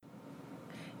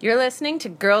You're listening to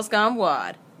Girls Gone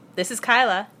WOD. This is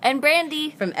Kyla. And Brandy.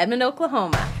 From Edmond,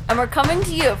 Oklahoma. And we're coming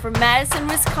to you from Madison,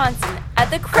 Wisconsin at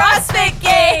the CrossFit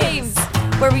Games,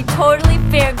 where we totally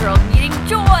fangirled meeting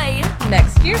Joy.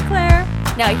 Next year, Claire.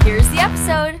 Now here's the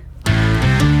episode.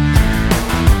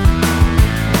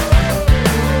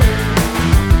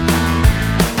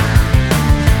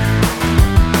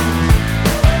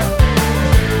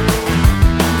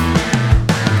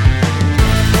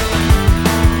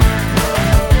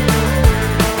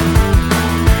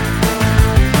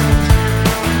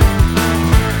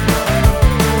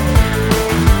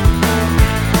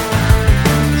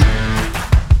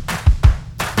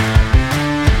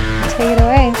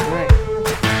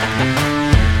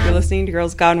 Listening to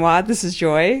Girls Gone WOD. This is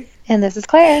Joy. And this is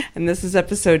Claire. And this is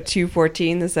episode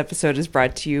 214. This episode is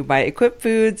brought to you by Equip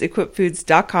Foods,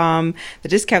 equipfoods.com. The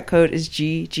discount code is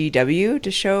GGW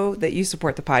to show that you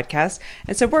support the podcast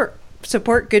and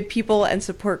support good people and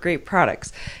support great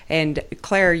products. And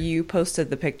Claire, you posted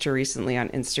the picture recently on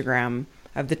Instagram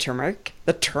of the turmeric.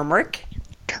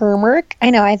 Turmeric. I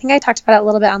know. I think I talked about it a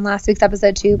little bit on last week's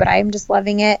episode too, but I'm just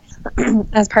loving it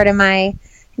as part of my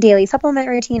daily supplement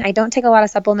routine. I don't take a lot of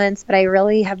supplements, but I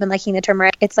really have been liking the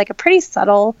turmeric. It's like a pretty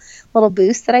subtle little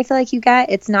boost that I feel like you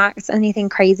get. It's not anything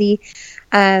crazy.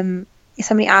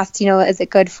 Somebody asked, is it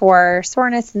good for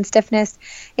soreness and stiffness?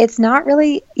 It's not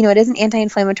really, it isn't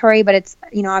anti-inflammatory, but it's,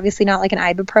 obviously not like an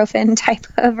ibuprofen type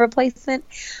of replacement.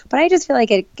 But I just feel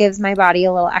like it gives my body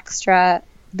a little extra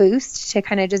boost to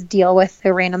kind of just deal with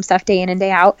the random stuff day in and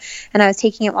day out. And I was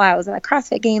taking it while I was at the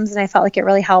CrossFit Games, and I felt like it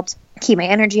really helped keep my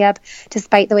energy up.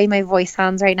 Despite the way my voice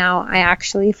sounds right now, I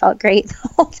actually felt great the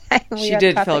whole time. She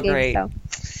did feel great.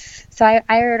 So I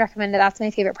would recommend it. That's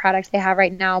my favorite product they have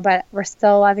right now, but we're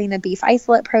still loving the beef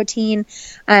isolate protein.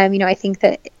 I think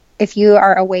that if you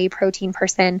are a whey protein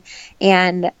person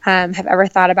and have ever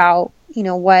thought about,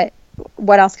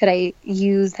 what else could I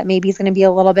use that maybe is going to be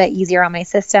a little bit easier on my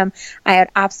system, I would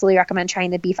absolutely recommend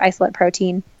trying the beef isolate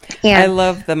protein. And I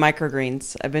love the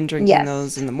microgreens. I've been drinking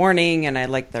those in the morning, and I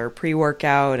like their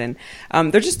pre-workout, and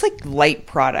they're just like light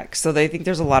products. So I think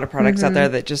there's a lot of products out there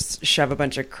that just shove a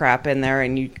bunch of crap in there,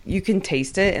 and you can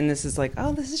taste it. And this is like,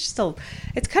 this is just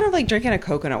it's kind of like drinking a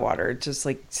coconut water. It's just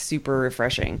like super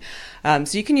refreshing.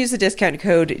 So you can use the discount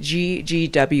code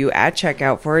GGW at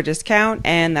checkout for a discount,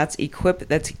 and that's Equip.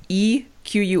 That's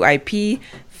EQUIP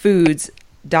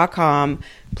Foods.com.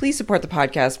 Please support the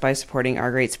podcast by supporting our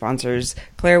great sponsors.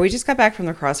 Claire, we just got back from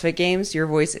the CrossFit Games. Your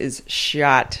voice is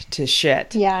shot to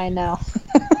shit. Yeah, I know.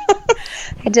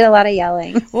 I did a lot of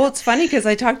yelling. Well, it's funny because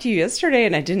I talked to you yesterday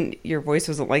and your voice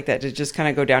wasn't like that. Did it just kind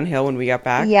of go downhill when we got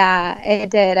back? Yeah, it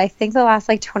did. I think the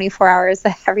last 24 hours,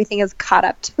 everything has caught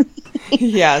up to me.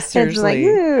 Yeah, seriously.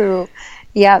 Ooh.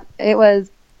 Yep, it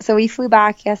was. So we flew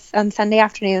back, on Sunday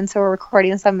afternoon. So we're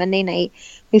recording this on Monday night.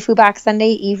 We flew back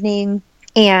Sunday evening,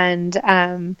 and,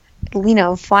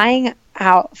 flying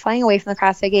away from the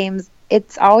CrossFit Games,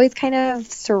 it's always kind of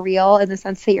surreal in the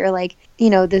sense that you're like,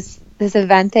 this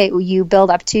event that you build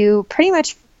up to pretty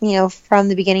much, from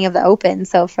the beginning of the Open.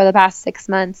 So for the past 6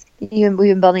 months, we've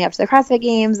been building up to the CrossFit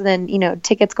Games, and then,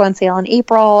 tickets go on sale in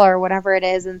April or whatever it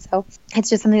is. And so it's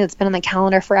just something that's been on the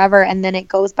calendar forever. And then it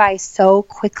goes by so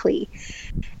quickly.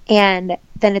 And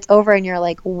then it's over and you're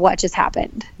like, what just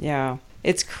happened? Yeah.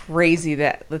 It's crazy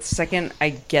that the second I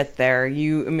get there,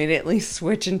 you immediately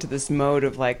switch into this mode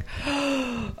of like,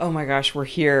 oh my gosh, we're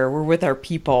here. We're with our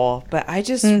people. But I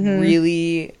just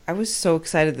I was so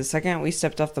excited. The second we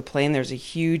stepped off the plane, there's a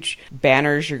huge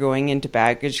banners. You're going into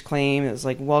baggage claim. It was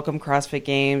like, welcome CrossFit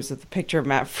Games with a picture of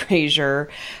Matt Frazier.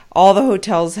 All the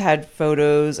hotels had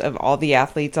photos of all the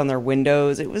athletes on their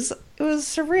windows. It was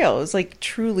surreal. It was like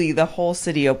truly the whole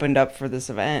city opened up for this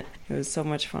event. It was so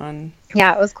much fun.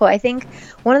 Yeah, it was cool. I think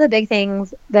one of the big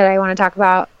things that I want to talk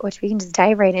about, which we can just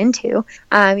dive right into,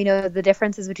 the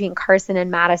differences between Carson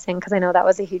and Madison, because I know that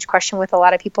was a huge question with a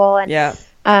lot of people. And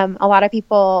a lot of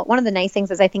people, one of the nice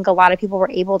things is I think a lot of people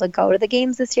were able to go to the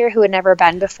games this year who had never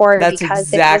been before. That's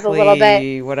because exactly it was a little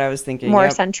bit what I was thinking. More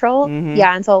central.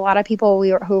 Yeah, and so a lot of people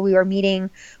who we were meeting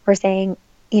were saying,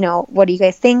 what do you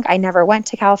guys think? I never went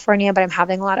to California, but I'm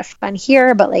having a lot of fun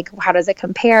here. But how does it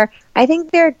compare? I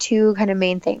think there are two kind of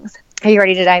main things. Are you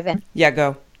ready to dive in? Yeah,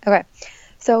 go. Okay.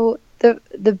 So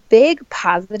the big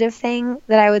positive thing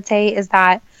that I would say is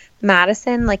that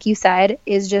Madison, like you said,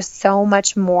 is just so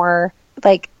much more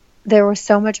there was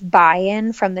so much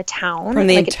buy-in from the town. From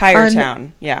the entire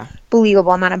town, yeah.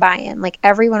 Believable amount of buy-in.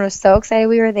 Everyone was so excited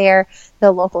we were there.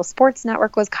 The local sports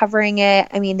network was covering it.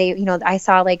 I mean, I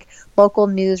saw local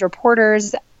news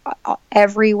reporters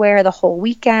everywhere the whole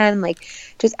weekend, like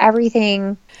just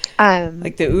everything.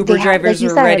 Like the Uber drivers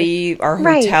were ready. Our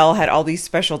hotel had all these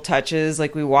special touches.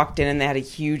 Like we walked in and they had a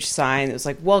huge sign that was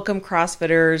like, welcome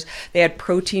CrossFitters. They had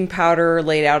protein powder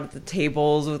laid out at the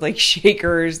tables with like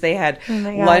shakers. They had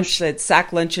lunch, they had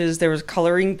sack lunches. There was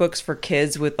coloring books for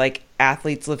kids with like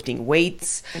athletes lifting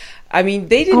weights. I mean,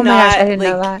 they did not I didn't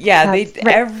know that.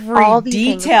 Every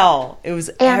detail. It was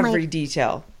every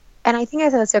detail. And I think I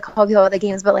said this to a couple of people at the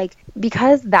games, but like,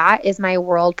 because that is my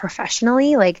world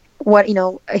professionally, like what,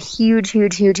 a huge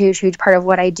part of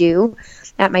what I do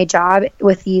at my job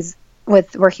with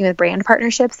working with brand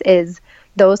partnerships is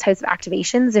those types of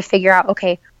activations to figure out,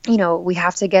 okay, we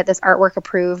have to get this artwork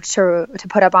approved to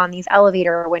put up on these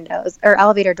elevator windows or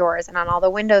elevator doors and on all the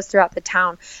windows throughout the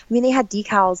town. I mean, they had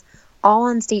decals all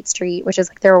on State Street, which is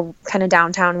like their kind of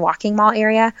downtown walking mall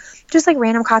area. Just like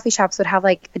random coffee shops would have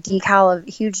like a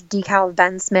huge decal of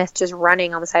Ben Smith just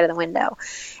running on the side of the window.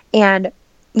 And,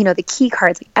 the key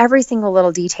cards, like every single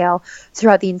little detail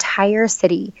throughout the entire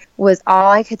city was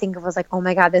all I could think of was like, oh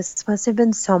my God, this must have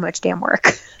been so much damn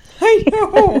work. I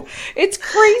know. It's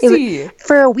crazy.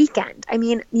 For a weekend. I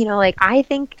mean, like I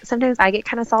think sometimes I get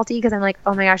kind of salty because I'm like,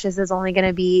 oh my gosh, this is only going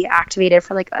to be activated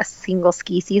for like a single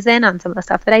ski season on some of the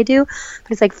stuff that I do.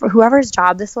 But it's like for whoever's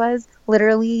job this was,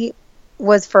 literally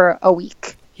was for a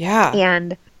week. Yeah.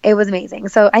 And it was amazing.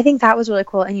 So I think that was really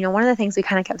cool. And, one of the things we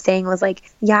kind of kept saying was like,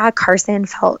 yeah, Carson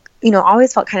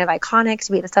always felt kind of iconic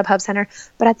to be at the StubHub Center.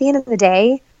 But at the end of the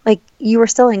day, like you were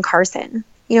still in Carson.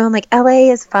 And like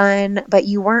LA is fun, but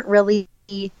you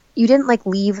didn't like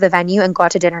leave the venue and go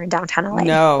out to dinner in downtown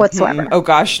LA whatsoever. Oh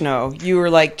gosh, no. You were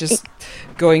like just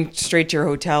going straight to your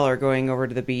hotel or going over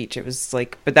to the beach. It was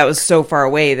like, but that was so far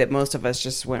away that most of us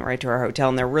just went right to our hotel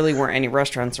and there really weren't any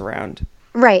restaurants around.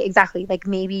 Right, exactly. Like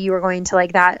maybe you were going to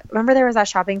like that. Remember there was that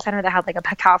shopping center that had like a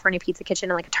California Pizza Kitchen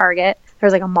and like a Target. There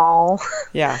was like a mall.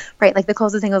 Yeah. Right. Like the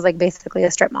closest thing was like basically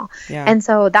a strip mall. Yeah. And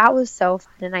so that was so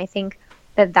fun. And I think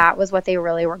that was what they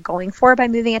really were going for by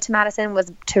moving it to Madison, was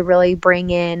to really bring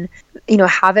in,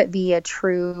 have it be a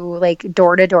true like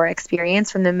door-to-door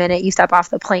experience from the minute you step off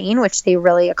the plane, which they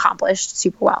really accomplished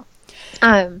super well.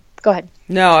 Go ahead.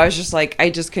 No, I was just like,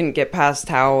 I just couldn't get past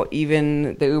how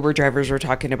even the Uber drivers were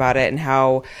talking about it and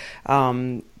how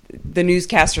the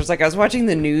newscasters, like I was watching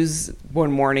the news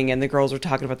one morning and the girls were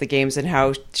talking about the games and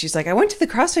how she's like, I went to the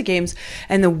CrossFit games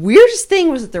and the weirdest thing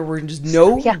was that there were just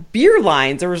no beer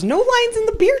lines. There was no lines in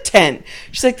the beer tent.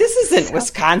 She's like, this isn't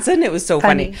Wisconsin. It was so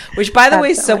funny. Which, by the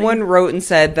way, so someone wrote and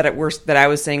said that that I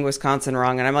was saying Wisconsin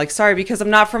wrong. And I'm like, sorry, because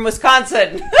I'm not from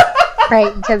Wisconsin.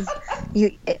 Right, because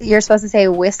you're supposed to say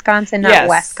Wisconsin, not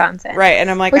Wisconsin. Right, and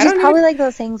I'm like, which is probably like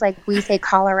those things like we say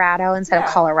Colorado instead of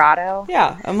Colorado.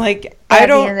 Yeah, I'm like,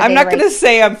 I'm not going to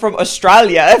say I'm from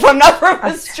Australia if I'm not from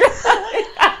Australia.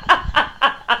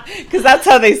 Because that's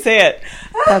how they say it.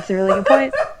 That's a really good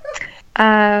point.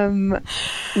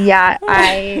 Yeah,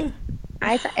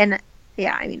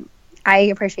 I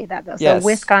appreciate that though. So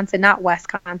Wisconsin, not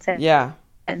Wisconsin. Yeah.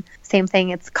 And same thing,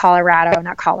 it's Colorado,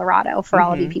 not Colorado for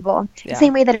all of you people. Yeah. The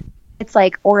same way that it's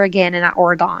like Oregon and not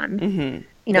Oregon.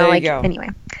 Mm-hmm. There you go. Anyway,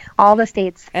 all the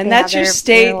states. And that's your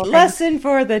state lesson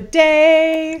for the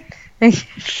day.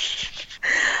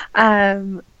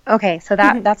 Okay, so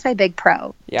that's my big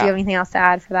pro. Yeah. Do you have anything else to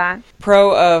add for that?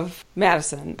 Pro of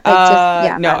Madison. No,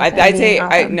 I'd say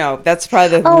awesome. No. That's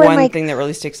probably the one thing that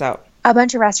really sticks out. A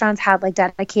bunch of restaurants had like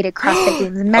dedicated CrossFit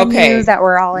games and menus that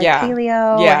were all like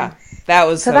paleo. Yeah, that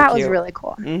was so that cute. was really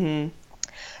cool. Mm-hmm.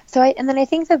 So I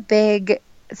think the big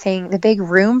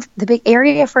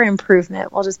area for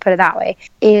improvement, we'll just put it that way,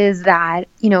 is that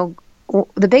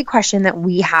the big question that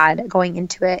we had going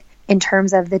into it in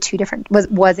terms of the two different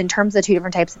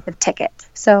types of tickets.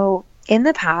 So in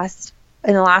the past,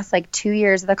 in the last like 2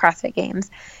 years of the CrossFit Games,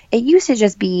 it used to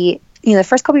just be, the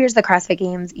first couple years of the CrossFit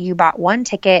Games, you bought one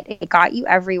ticket, it got you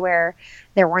everywhere.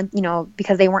 There weren't,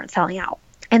 because they weren't selling out.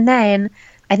 And then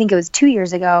I think it was 2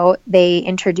 years ago, they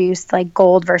introduced like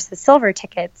gold versus silver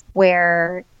tickets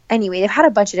where, anyway, they've had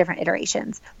a bunch of different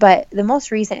iterations, but the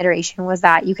most recent iteration was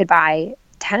that you could buy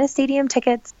tennis stadium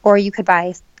tickets or you could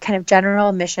buy kind of general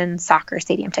admission soccer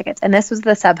stadium tickets. And this was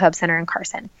the StubHub Center in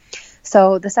Carson.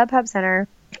 So the StubHub Center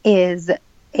is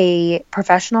a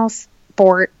professional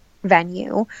sport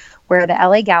venue where the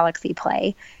LA Galaxy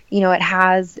play.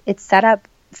 It's set up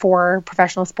for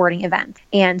professional sporting events.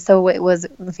 And so it was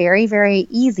very, very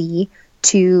easy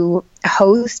to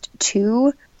host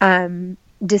two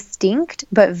distinct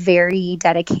but very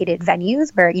dedicated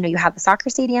venues where, you have the soccer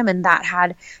stadium and that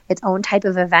had its own type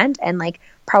of event, and like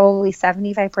probably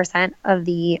 75% of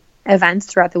the events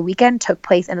throughout the weekend took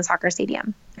place in the soccer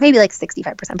stadium. maybe like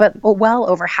 65%, but well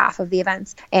over half of the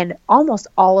events and almost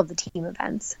all of the team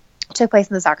events took place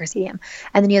in the soccer stadium.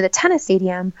 And then you have the tennis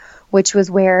stadium, which was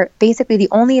where basically the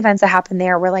only events that happened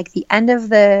there were like the end of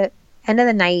the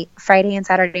night, Friday and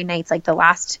Saturday nights, like the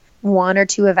last one or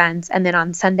two events. And then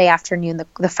on Sunday afternoon,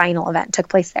 the final event took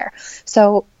place there.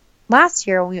 So last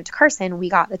year when we went to Carson, we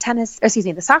got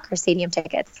the soccer stadium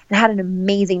tickets and had an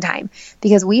amazing time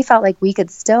because we felt like we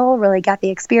could still really get the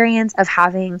experience of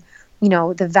having,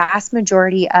 the vast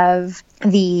majority of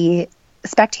the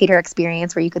spectator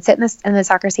experience where you could sit in the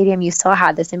soccer stadium. You still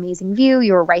had this amazing view.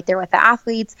 You were right there with the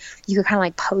athletes. You could kind of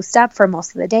like post up for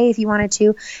most of the day if you wanted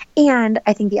to. And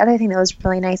I think the other thing that was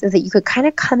really nice is that you could kind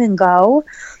of come and go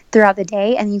throughout the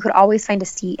day and you could always find a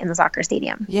seat in the soccer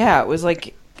stadium. Yeah, it was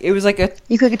like you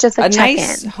could just like a check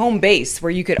nice in. home base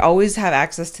where you could always have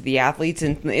access to the athletes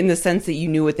in the sense that you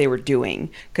knew what they were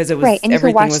doing because it was right. And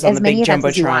everything was on the big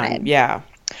jumbotron. Yeah.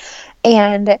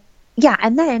 And yeah,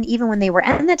 and then even when they were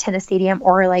in the tennis stadium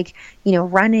or like,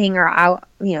 running or out,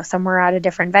 somewhere at a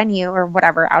different venue or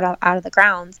whatever, out of the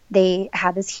grounds, they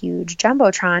had this huge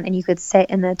jumbotron and you could sit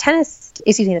in the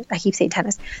I keep saying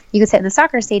tennis. You could sit in the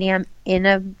soccer stadium in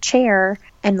a chair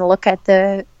and look at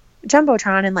the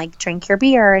jumbotron and like drink your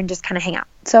beer and just kind of hang out.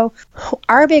 So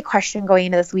our big question going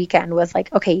into this weekend was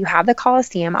like, okay, you have the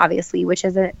Coliseum, obviously, which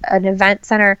is an event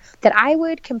center that I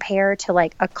would compare to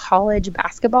like a college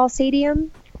basketball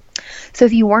stadium. So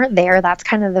if you weren't there, that's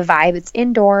kind of the vibe. It's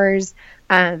indoors.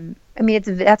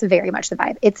 That's very much the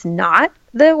vibe. It's not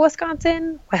the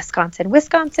Wisconsin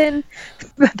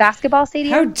basketball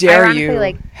stadium. How dare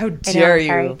you? How dare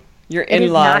you? Your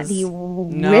in-laws. It is not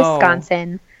the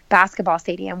Wisconsin basketball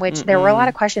stadium, which there were a lot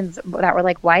of questions that were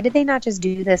like, why did they not just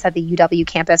do this at the UW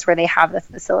campus where they have the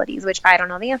facilities, which I don't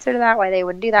know the answer to that, why they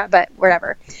wouldn't do that, but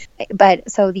whatever.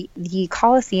 But so the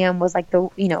Coliseum was like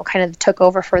kind of took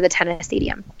over for the tennis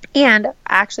stadium. And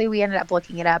actually we ended up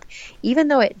looking it up. Even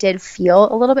though it did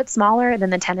feel a little bit smaller than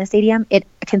the tennis stadium, it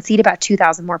can seat about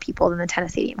 2,000 more people than the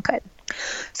tennis stadium could.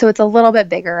 So it's a little bit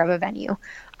bigger of a venue.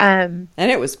 And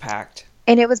it was packed.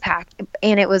 And it was packed,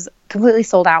 and it was completely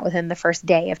sold out within the first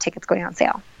day of tickets going on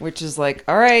sale. Which is like,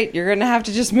 all right, you're going to have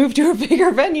to just move to a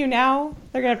bigger venue now.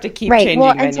 They're going to have to keep changing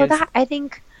venues. And so that, I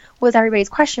think, was everybody's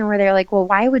question where they're like, well,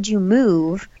 why would you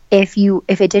move if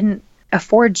it didn't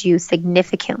afford you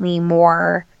significantly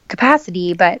more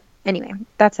capacity? But anyway,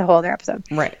 that's a whole other episode.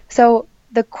 Right. So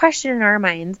the question in our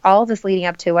minds, all of this leading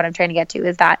up to what I'm trying to get to,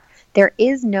 is that there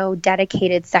is no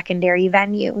dedicated secondary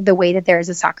venue the way that there is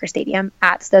a soccer stadium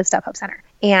at the StubHub Center.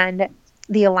 And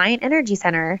the Alliant Energy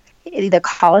Center, the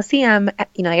Coliseum, like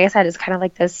I said, is kind of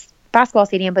like this basketball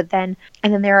stadium, and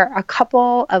then there are a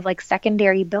couple of like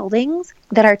secondary buildings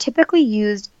that are typically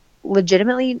used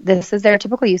legitimately. Their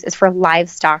typical use is for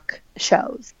livestock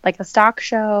shows, like a stock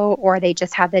show, or they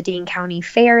just had the Dane County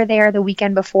Fair there the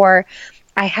weekend before.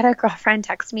 I had a girlfriend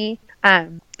text me,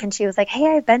 and she was like,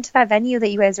 hey, I've been to that venue that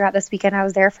you guys are at this weekend. I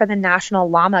was there for the National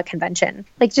Llama Convention.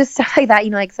 Like, just stuff like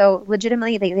that, so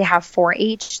legitimately they have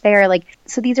 4-H there. Like,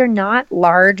 so these are not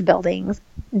large buildings.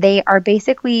 They are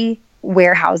basically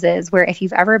warehouses where if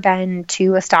you've ever been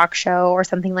to a stock show or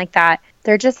something like that,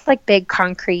 they're just like big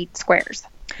concrete squares.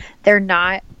 They're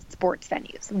not sports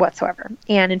venues whatsoever.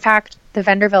 And in fact, the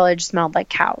vendor village smelled like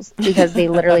cows because they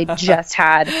literally just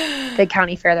had the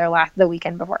county fair there the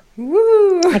weekend before.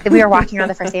 Woo! Like we were walking around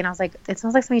the first day and I was like, it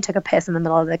smells like somebody took a piss in the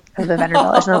middle of the vendor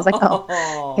village. And I was like,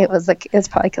 oh, it's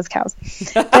probably because cows.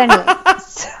 But anyway,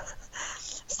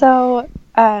 so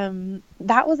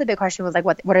that was a big question, was like,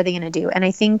 what are they going to do? And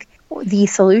I think the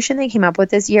solution they came up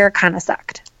with this year kind of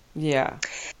sucked. Yeah.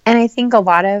 And I think a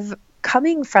lot of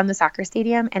coming from the soccer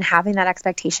stadium and having that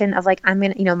expectation of like, I'm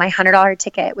going to, my $100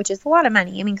 ticket, which is a lot of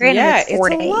money. I mean, granted, it's 4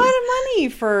 days. It's a lot of money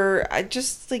for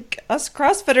just like us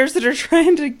CrossFitters that are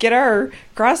trying to get our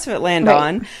CrossFit land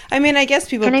on. I mean, I guess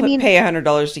people pay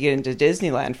 $100 to get into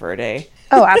Disneyland for a day.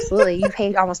 Oh, absolutely. You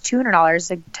paid almost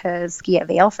 $200 to ski at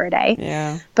Vail for a day.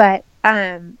 Yeah. But,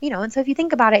 and so if you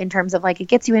think about it in terms of like, it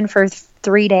gets you in for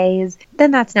 3 days, then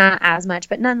that's not as much,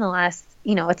 but nonetheless,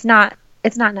 it's not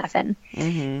nothing.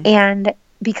 Mm-hmm. And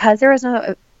because there was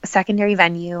no secondary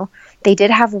venue, they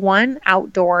did have one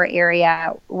outdoor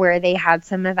area where they had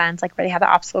some events, like where they had the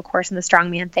obstacle course and the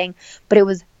strongman thing, but it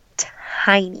was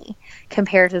tiny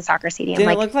compared to the soccer stadium. Did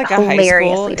it look like a high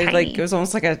school? It was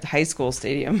almost like a high school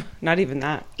stadium. Not even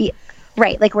that. Yeah.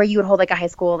 Right, like where you would hold like a high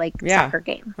school soccer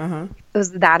game. Uh-huh. It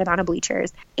was that amount of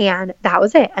bleachers. And that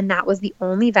was it. And that was the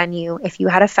only venue, if you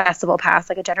had a festival pass,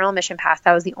 like a general admission pass,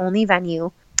 that was the only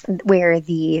venue where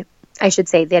the I should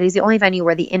say that is the only venue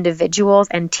where the individuals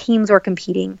and teams were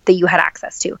competing that you had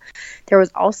access to. There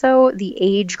was also the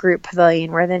age group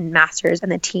pavilion where the masters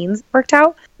and the teens worked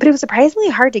out, but it was surprisingly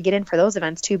hard to get in for those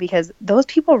events too, because those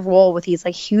people roll with these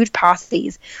like huge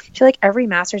posses. I feel like every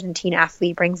masters and teen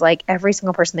athlete brings like every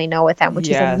single person they know with them, which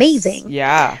is amazing.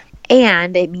 Yeah.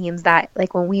 And it means that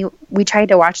like when we tried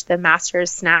to watch the masters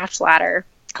snatch ladder,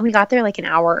 we got there like an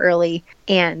hour early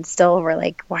and still were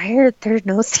like, why are there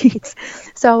no seats?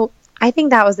 So I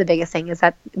think that was the biggest thing, is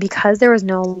that because there was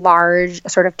no large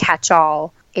sort of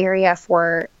catch-all area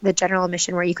for the general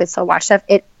admission where you could still watch stuff,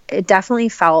 it definitely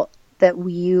felt that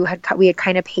we had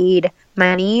kind of paid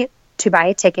money to buy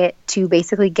a ticket to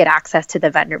basically get access to the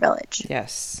vendor village.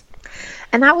 Yes.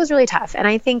 And that was really tough. And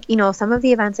I think, you know, some of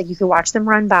the events, like you could watch them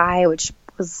run by, which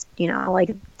was, you know,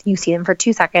 like you see them for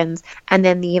 2 seconds. And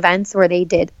then the events where they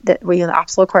did the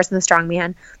obstacle course and the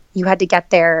strongman, you had to get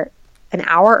there an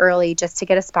hour early just to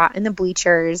get a spot in the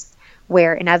bleachers,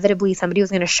 where inevitably somebody was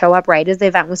going to show up right as the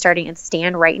event was starting and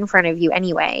stand right in front of you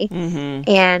anyway. Mm-hmm.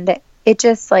 And it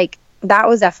just like, that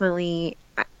was definitely,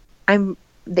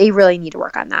 they really need to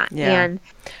work on that. Yeah. And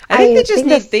I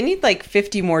think they need like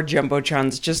 50 more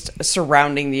jumbotrons just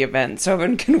surrounding the event so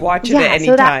everyone can watch it at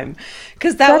any time.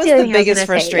 Because that was the biggest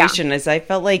frustration, is I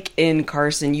felt like in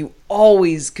Carson you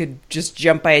always could just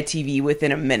jump by a TV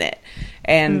within a minute.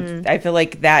 And I feel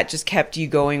like that just kept you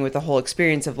going with the whole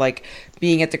experience of like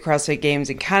being at the CrossFit Games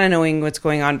and kind of knowing what's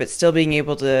going on, but still being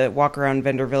able to walk around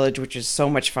Vendor Village, which is so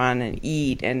much fun, and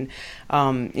eat. And,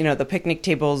 you know, the picnic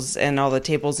tables and all the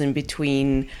tables in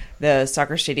between the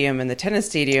soccer stadium and the tennis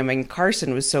stadium in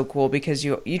Carson was so cool, because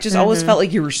you just always felt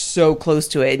like you were so close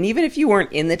to it. And even if you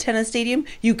weren't in the tennis stadium,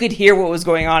 you could hear what was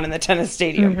going on in the tennis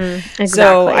stadium. Exactly.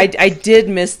 So I did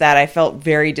miss that. I felt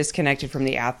very disconnected from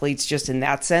the athletes just in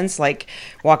that sense. Like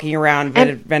walking around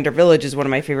Vendor Village is one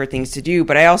of my favorite things to do,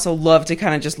 but I also love to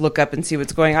kind of just look up and see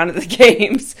what's going on at the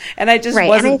games. And I just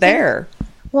wasn't there.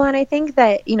 Well, and I think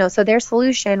that, you know, so their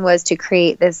solution was to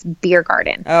create this beer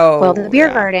garden. Oh, well, the beer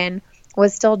garden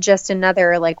was still just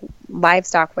another like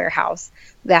livestock warehouse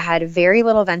that had very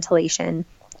little ventilation,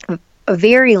 a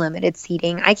very limited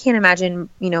seating. I can't imagine,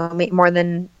 you know, more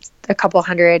than a couple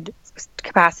hundred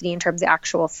capacity in terms of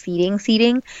actual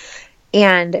seating,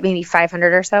 and maybe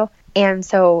 500 or so. And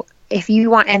so if you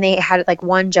want, and they had like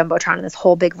one jumbotron in this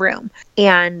whole big room.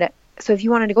 And so if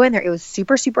you wanted to go in there, it was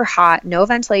super, super hot, no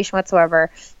ventilation whatsoever.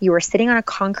 You were sitting on a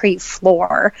concrete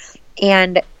floor,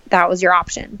 and that was your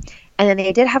option. And then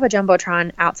they did have a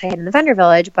jumbotron outside in the vendor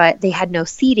village, but they had no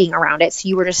seating around it. So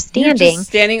you were just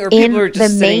standing or people were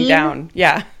just sitting down.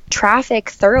 Yeah.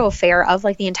 Traffic thoroughfare of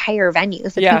like the entire venue.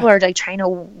 So people are like trying to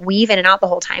weave in and out the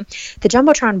whole time. The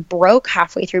jumbotron broke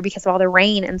halfway through because of all the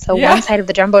rain. And so one side of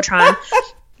the jumbotron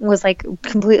was like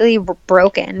completely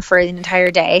broken for the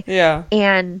entire day. Yeah.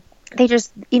 And they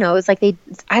just, you know, it's like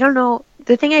I don't know.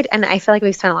 The thing I feel like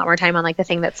we've spent a lot more time on like the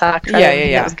thing that sucked.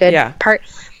 That was good part.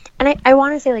 And I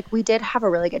want to say, like, we did have a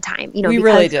really good time, you know,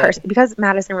 because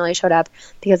Madison really showed up,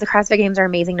 because the CrossFit Games are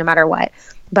amazing no matter what.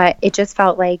 But it just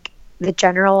felt like the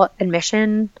general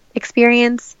admission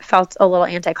experience felt a little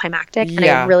anticlimactic. And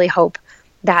I really hope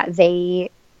that they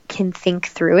can think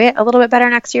through it a little bit better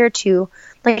next year to,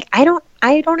 like, I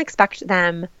don't expect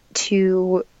them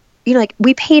to, you know, like,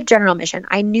 we paid general admission.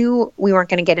 I knew we weren't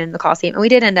going to get in the Coliseum, and we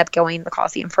did end up going to the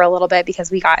Coliseum for a little bit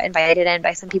because we got invited in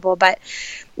by some people, but,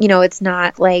 you know, it's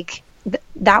not like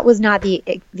that was not the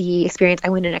experience I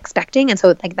went in expecting. And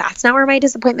so like, that's not where my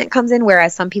disappointment comes in.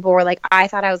 Whereas some people were like, I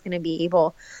thought I was going to be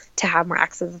able to have more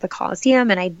access to the Coliseum,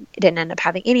 and I didn't end up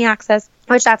having any access,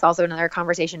 which that's also another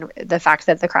conversation. The fact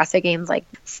that the CrossFit Games, like,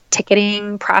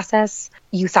 ticketing process,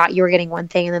 you thought you were getting one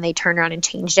thing and then they turned around and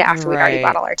changed it after we'd already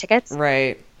bought all our tickets.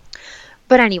 Right.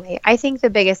 But anyway, I think the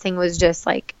biggest thing was just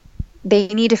like, they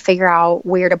need to figure out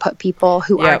where to put people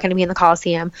who aren't going to be in the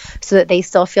Coliseum so that they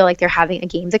still feel like they're having a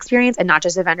games experience and not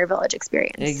just a vendor village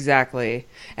experience. Exactly.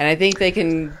 And I think they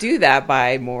can do that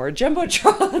by more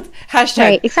jumbotrons.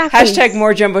 Hashtag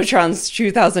more jumbotrons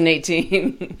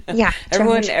 2018. Yeah.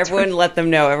 Everyone let them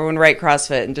know. Everyone write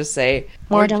CrossFit and just say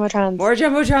more jumbotrons. More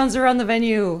jumbotrons around the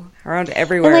venue, around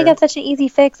everywhere. And like, that's such an easy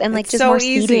fix, and like, it's just so more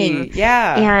seating. Easy.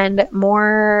 Yeah. And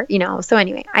more, you know, so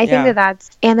anyway, I think that's,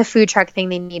 and the food truck thing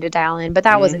they need to dial in, but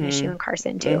that was an issue in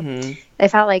Carson too. I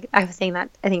felt like, I was saying that,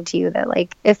 I think to you, that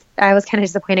like, if I was kind of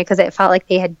disappointed because it felt like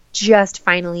they had just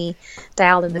finally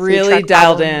dialed in the food truck. Really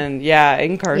dialed in. Yeah.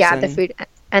 In Carson. Yeah. The food.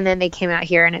 And then they came out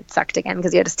here and it sucked again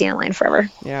because you had to stand in line forever.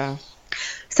 Yeah.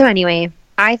 So anyway,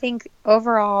 I think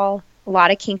overall, a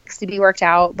lot of kinks to be worked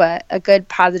out, but a good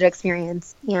positive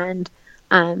experience. And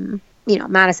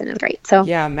Madison is great. So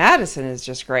yeah, Madison is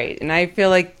just great. And I feel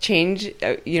like change,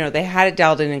 they had it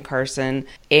dialed in Carson,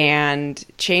 and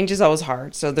change is always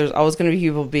hard. So there's always going to be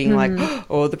people being like,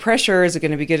 oh, the pressure, is it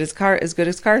going to be good as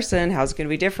Carson? How's it going to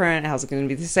be different? How's it going to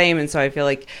be the same? And so I feel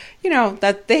like,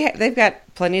 that they've got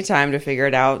plenty of time to figure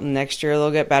it out. And next year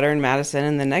they'll get better in Madison,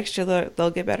 and the next year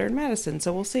they'll get better in Madison.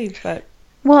 So we'll see. But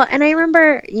well, and I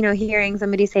remember, hearing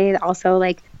somebody say that also,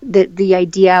 like, the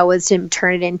idea was to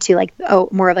turn it into, like,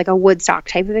 more of, like, a Woodstock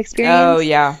type of experience. Oh,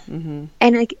 yeah. Mm-hmm.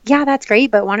 And, like, yeah, that's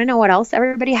great, but want to know what else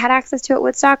everybody had access to at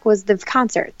Woodstock was the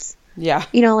concerts. Yeah.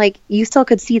 Like, you still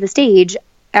could see the stage.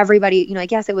 Everybody,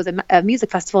 yes, it was a music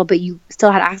festival, but you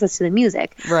still had access to the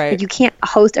music. Right. Like, you can't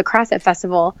host a CrossFit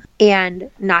festival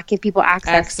and not give people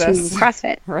access to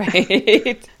CrossFit.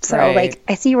 Right. So, right. like,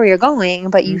 I see where you're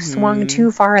going, but you swung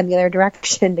too far in the other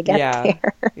direction to get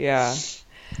there. Yeah.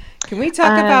 Can we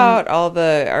talk about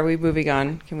are we moving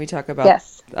on? Can we talk about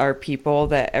our people,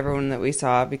 everyone that we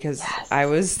saw? Because I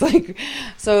was like,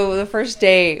 so the first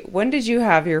day, when did you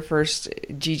have your first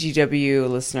GGW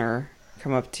listener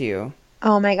come up to you?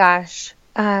 Oh my gosh.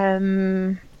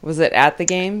 Was it at the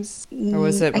games, or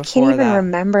was it before I can't even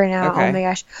remember now. Okay. Oh my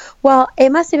gosh. Well,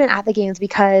 it must have been at the games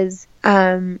because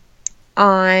I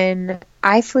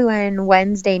flew in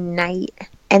Wednesday night,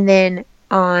 and then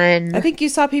I think you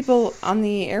saw people on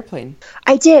the airplane.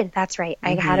 I did. That's right.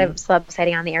 I had a celeb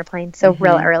sighting on the airplane, so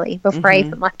real early, before I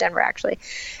even left Denver, actually.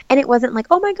 And it wasn't like,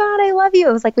 oh my God, I love you.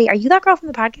 It was like, wait, are you that girl from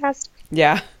the podcast?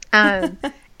 Yeah.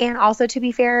 And also, to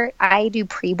be fair, I do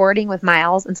pre-boarding with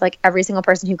Miles, and so, like, every single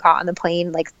person who got on the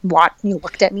plane, like,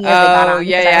 looked at me as they got on,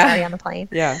 because I was already on the plane.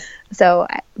 Yeah. So,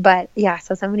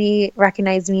 so somebody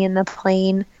recognized me in the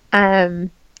plane. I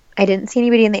didn't see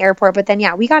anybody in the airport, but then,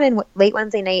 we got in late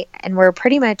Wednesday night, and we're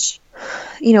pretty much,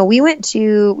 we were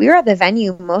at the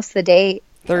venue most of the day,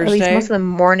 Thursday, or at least most of the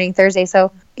morning Thursday.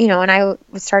 So, and I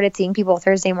started seeing people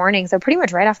Thursday morning, so pretty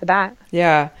much right off the bat.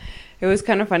 Yeah. It was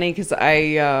kind of funny because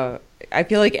I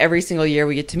feel like every single year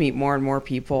we get to meet more and more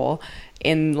people.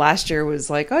 And last year was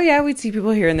like, oh yeah, we'd see people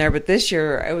here and there. But this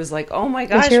year I was like, oh my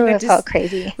gosh. This year it felt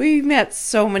crazy. We met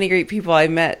so many great people. I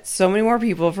met so many more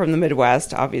people from the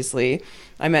Midwest, obviously.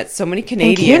 I met so many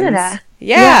Canadians. In Canada.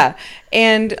 Yeah.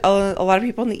 And a lot of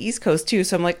people on the East Coast too.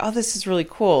 So I'm like, oh, this is really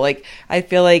cool. Like, I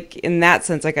feel like in that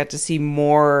sense, I got to see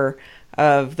more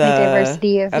of the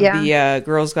diversity of the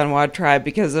Girls Gone Wild tribe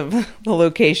because of the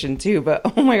location too. But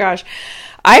oh my gosh,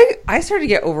 I started to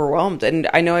get overwhelmed, and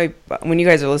I know when you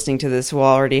guys are listening to this, we'll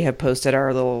already have posted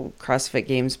our little CrossFit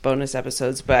Games bonus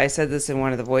episodes, but I said this in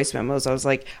one of the voice memos. I was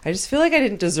like, I just feel like I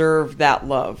didn't deserve that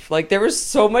love. Like, there was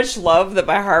so much love that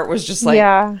my heart was just like,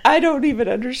 I don't even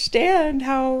understand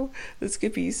how this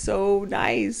could be so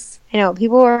nice. I know,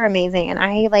 people were amazing, and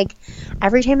I, like,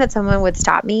 every time that someone would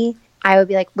stop me, I would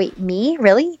be like, wait, me?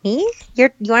 Really? Me? You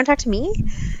want to talk to me?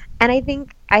 And I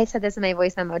think I said this in my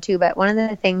voice memo too, but one of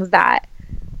the things that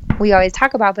we always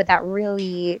talk about, but that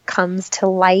really comes to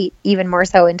light even more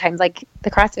so in times like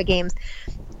the CrossFit Games,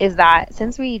 is that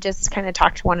since we just kind of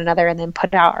talk to one another and then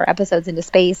put out our episodes into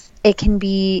space, it can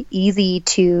be easy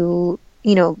to,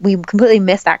 we completely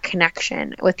miss that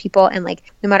connection with people. And, like,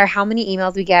 no matter how many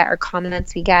emails we get or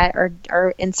comments we get or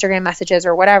Instagram messages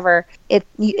or whatever, it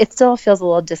still feels a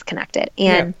little disconnected.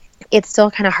 And it's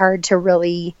still kind of hard to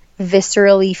really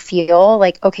viscerally feel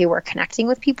like, okay, we're connecting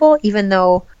with people, even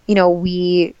though,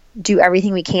 we do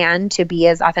everything we can to be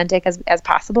as authentic as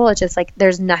possible. It's just like,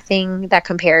 there's nothing that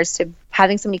compares to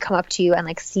having somebody come up to you and,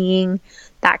 like, seeing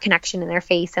that connection in their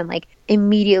face, and, like,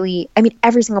 immediately, I mean,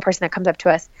 every single person that comes up to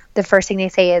us, the first thing they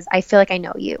say is, I feel like I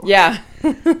know you. Yeah.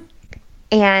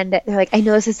 And they're like, I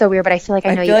know this is so weird, but I feel like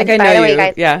I know you. Like, and by the way,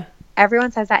 guys,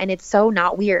 everyone says that, and it's so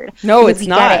not weird. No, it's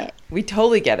not. Get it. We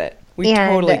totally get it.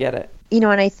 Totally get it. And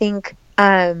I think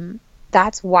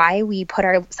that's why we put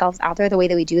ourselves out there the way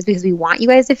that we do, is because we want you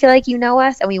guys to feel like you know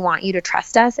us, and we want you to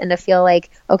trust us and to feel like,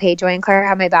 okay, Joy and Claire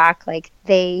have my back. Like,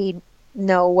 they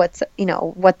know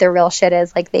what their real shit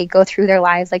is. Like, they go through their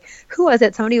lives. Like, who was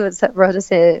it? Somebody wrote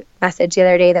us a message the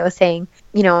other day that was saying,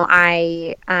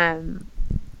 I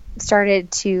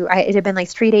it had been like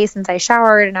 3 days since I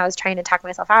showered, and I was trying to talk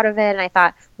myself out of it. And I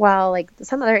thought, well, like,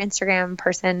 some other Instagram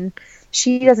person,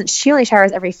 she only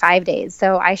showers every 5 days,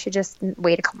 so I should just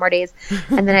wait a couple more days.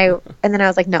 And then I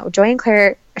was like, no, Joy and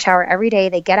Claire shower every day.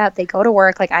 They get up, they go to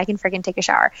work. Like, I can freaking take a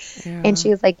shower. Yeah. And she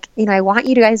was like, I want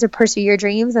you guys to pursue your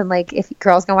dreams, and, like, if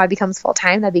Girls Gone Wild becomes full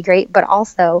time, that'd be great. But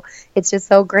also, it's just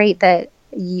so great that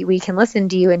we can listen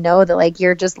to you and know that like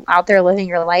you're just out there living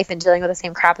your life and dealing with the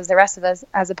same crap as the rest of us,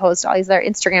 as opposed to all these other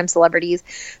Instagram celebrities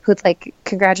who it's like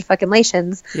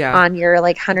congratulations on your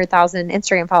like 100,000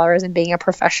 Instagram followers and being a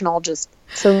professional just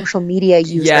social media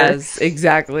user. Yes,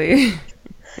 exactly.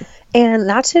 And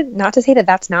not to say that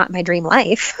that's not my dream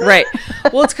life. Right.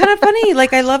 Well, it's kind of funny.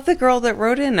 Like, I love the girl that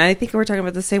wrote in. I think we're talking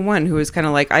about the same one, who was kind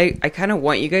of like, I kind of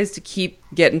want you guys to keep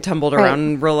getting tumbled around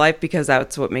in real life, because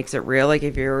that's what makes it real. Like,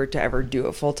 if you were to ever do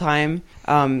it full time,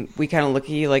 we kind of look at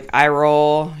you like, eye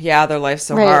roll. Yeah, their life's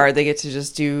so hard. They get to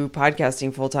just do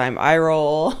podcasting full time. Eye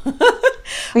roll.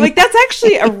 Like, that's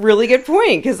actually a really good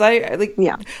point, because I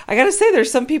gotta say,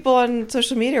 there's some people on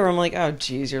social media where I'm like, oh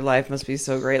geez, your life must be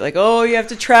so great. Like, oh, you have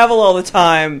to travel all the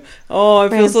time. Oh, I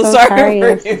feel so sorry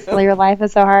for you. Your life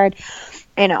is so hard.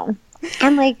 I know.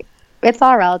 And like, it's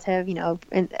all relative, you know,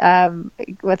 and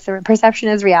what's the perception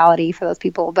is reality for those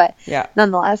people, but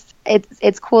nonetheless,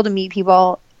 it's cool to meet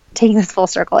people. Taking this full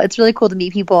circle, it's really cool to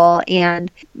meet people and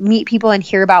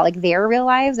hear about like their real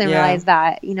lives and realize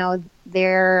that, you know,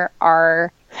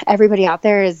 everybody out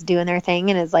there is doing their thing,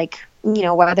 and is like, you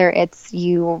know, whether it's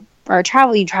you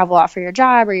travel a lot for your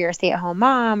job, or you're a stay-at-home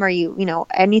mom, or you know,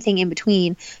 anything in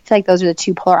between. I feel like those are the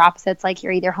two polar opposites. Like,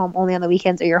 you're either home only on the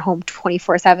weekends, or you're home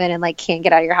 24/7 and like can't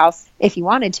get out of your house if you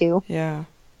wanted to. Yeah.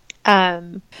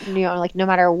 You know, like, no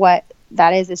matter what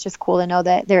that is, it's just cool to know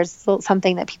that there's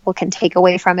something that people can take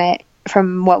away from it,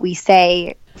 from what we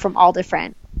say, from all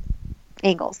different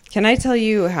angles. Can I tell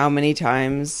you how many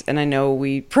times, and I know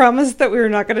we promised that we were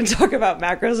not going to talk about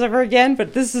macros ever again,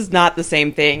 but this is not the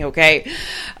same thing, okay?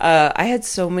 I had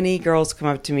so many girls come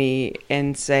up to me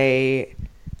and say,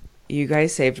 you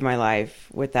guys saved my life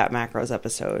with that macros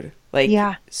episode. Like,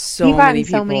 so many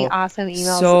people. So many awesome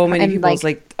emails. So many people.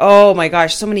 Like, oh my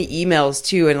gosh, so many emails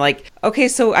too. And like, okay,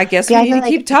 so I guess we need to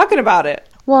keep talking about it.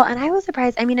 Well, and I was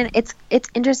surprised. I mean, and it's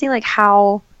interesting, like,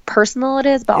 how personal it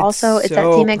is, but also it's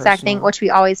that same exact thing, which we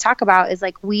always talk about, is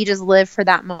like, we just live for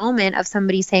that moment of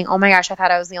somebody saying, oh my gosh, I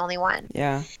thought I was the only one.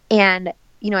 Yeah. And,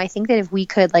 you know, I think that if we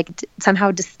could like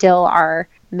somehow distill our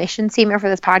mission statement for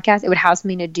this podcast, it would have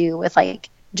something to do with like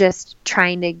just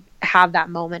trying to have that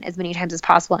moment as many times as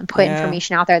possible and put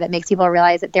information out there that makes people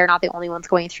realize that they're not the only ones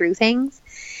going through things.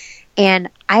 And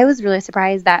I was really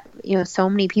surprised that, you know, so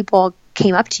many people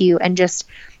came up to you and just,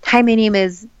 hi, my name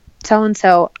is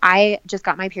so-and-so. I just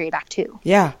got my period back too.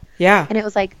 Yeah. Yeah. And it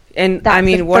was like, and I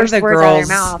mean, one of the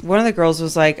girls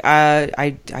was like,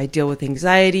 I deal with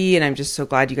anxiety, and I'm just so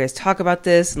glad you guys talk about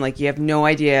this. And like, you have no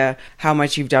idea how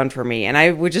much you've done for me. And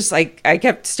I would just like, I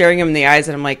kept staring him in the eyes,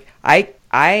 and I'm like,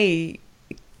 I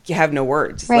have no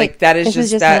words. Right. Like, that is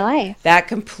just that, my life. That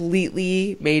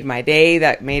completely made my day.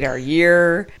 That made our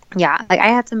year. Yeah. Like, I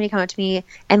had somebody come up to me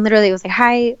and literally it was like,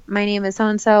 hi, my name is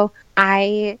so-and-so.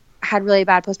 I had really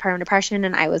bad postpartum depression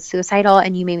and I was suicidal,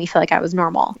 and you made me feel like I was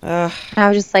normal. And I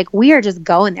was just like, we are just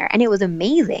going there. And it was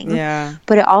amazing. Yeah.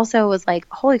 But it also was like,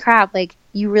 holy crap, like,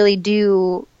 you really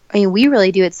do. I mean, we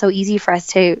really do. It's so easy for us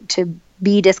to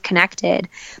be disconnected.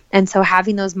 And so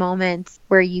having those moments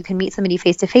where you can meet somebody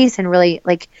face to face and really,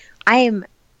 like, I am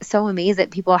so amazed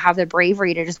that people have the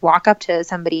bravery to just walk up to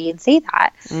somebody and say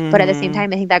that. Mm-hmm. But at the same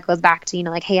time, I think that goes back to, you know,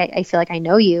 like, hey, I feel like I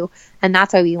know you. And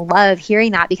that's why we love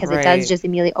hearing that, because it does just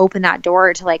immediately open that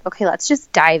door to like, okay, let's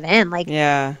just dive in. Like,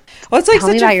 yeah. Well, it's like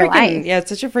such a freaking, it's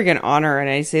such a freaking honor. And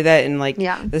I say that in like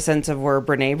the sense of where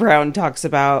Brene Brown talks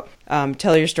about,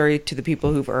 tell your story to the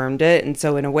people who've earned it. And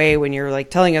so in a way, when you're like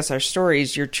telling us our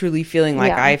stories, you're truly feeling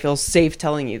like, I feel safe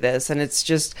telling you this. And it's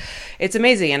just, it's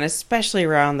amazing. And especially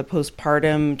around the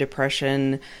postpartum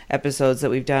depression episodes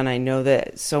that we've done, I know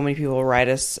that so many people write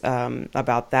us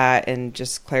about that, and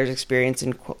just Claire's experience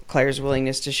and Claire's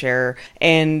willingness to share.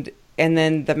 And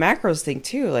then the macros thing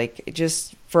too, like,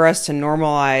 just for us to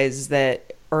normalize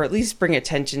that, or at least bring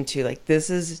attention to, like, this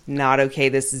is not okay.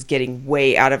 This is getting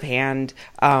way out of hand.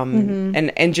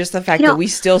 And just the fact that we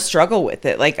still struggle with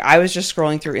it. Like, I was just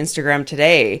scrolling through Instagram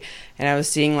today and I was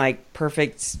seeing like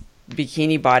perfect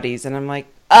bikini bodies, and I'm like,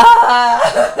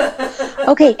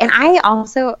 okay. And I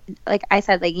also, like I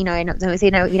said, like, you know, I know we say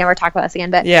no, we never talk about this again,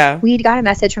 but we got a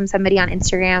message from somebody on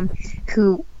Instagram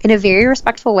who, in a very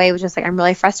respectful way, was just like, I'm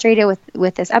really frustrated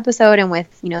with this episode and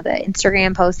with, you know, the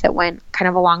Instagram post that went kind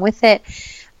of along with it.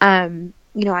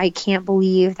 You know, I can't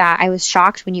believe that. I was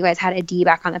shocked when you guys had Adi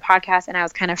back on the podcast, and I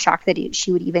was kind of shocked that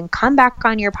she would even come back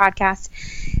on your podcast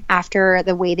after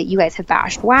the way that you guys have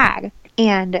bashed WAG.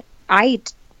 And I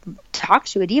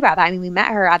talked to Adi about that. I mean, we met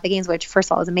her at the games, which first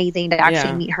of all was amazing to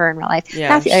actually meet her in real life. Yeah,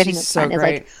 that's the other thing that's fun, is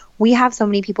like, we have so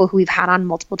many people who we've had on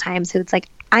multiple times who it's like,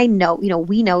 I know, you know,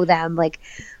 we know them. Like,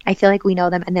 I feel like we know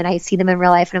them, and then I see them in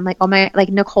real life and I'm like, oh my, like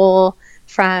Nicole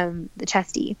from the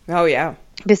Chesty. Oh yeah.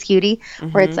 Biscuity,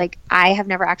 where it's like I had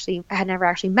never actually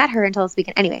met her until this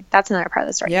weekend. Anyway, that's another part of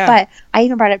the story. Yeah. But I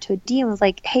even brought it up to a D and was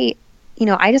like, hey,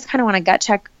 I just kind of want to gut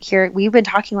check here. We've been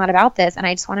talking a lot about this, and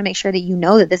I just want to make sure that you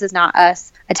know that this is not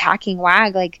us attacking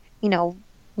WAG. Like,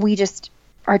 we just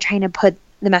are trying to put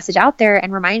the message out there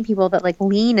and remind people that like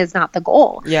lean is not the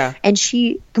goal. Yeah. And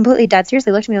she completely dead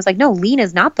seriously looked at me and was like, no, lean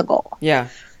is not the goal. Yeah.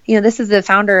 This is the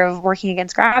founder of Working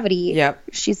Against Gravity. Yep.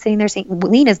 She's sitting there saying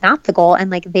lean is not the goal. And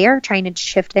like they're trying to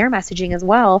shift their messaging as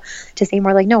well to say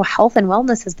more like, no, health and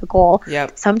wellness is the goal.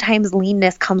 Yep. Sometimes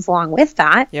leanness comes along with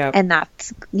that. Yep. And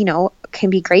that's, can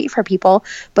be great for people.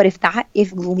 But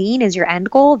if lean is your end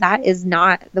goal, that is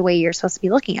not the way you're supposed to be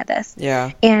looking at this.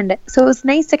 Yeah. And so it was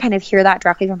nice to kind of hear that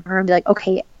directly from her and be like,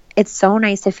 okay, it's so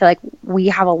nice to feel like we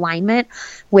have alignment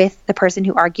with the person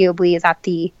who arguably is at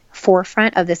the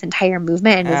forefront of this entire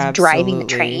movement and is driving the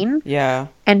train. Yeah.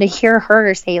 And to hear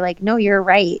her say like, no, you're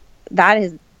right. That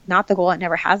is not the goal. It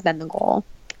never has been the goal.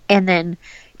 And then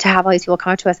to have all these people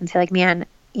come up to us and say like, man,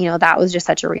 that was just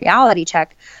such a reality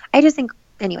check. I just think,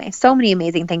 anyway, so many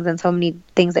amazing things and so many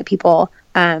things that people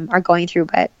are going through.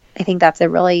 But I think that's a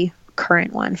really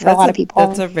current one for a lot of people.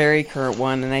 That's a very current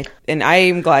one, and I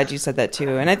am glad you said that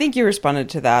too. And I think you responded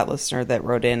to that listener that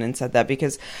wrote in and said that,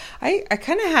 because I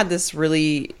kind of had this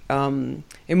really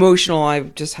emotional.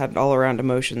 I've just had all around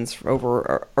emotions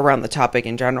around the topic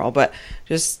in general, but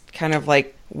just kind of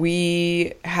like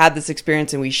we had this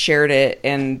experience and we shared it,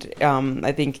 and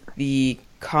I think the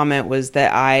comment was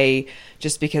that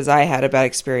just because I had a bad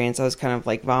experience, I was kind of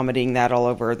like vomiting that all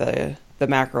over the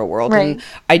macro world. Right. And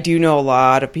I do know a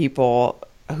lot of people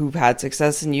who've had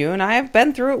success in you, and I have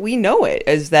been through it. We know it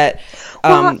is that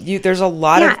there's a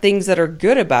lot of things that are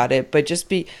good about it, but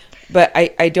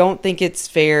I don't think it's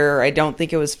fair. I don't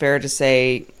think it was fair to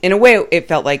say, in a way it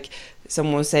felt like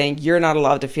someone was saying you're not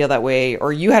allowed to feel that way,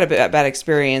 or you had a bad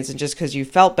experience, and just because you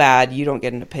felt bad, you don't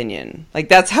get an opinion. Like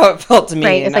that's how it felt to me.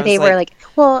 Right. It's and like they were like,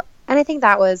 well, and I think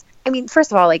that was,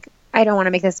 first of all, like, I don't want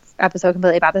to make this episode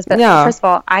completely about this, but first of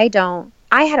all, I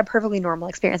had a perfectly normal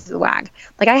experience with WAG.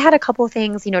 Like I had a couple of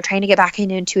things, trying to get back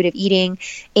into intuitive eating,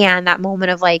 and that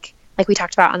moment of like we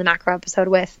talked about on the macro episode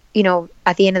with,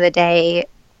 at the end of the day,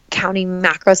 counting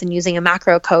macros and using a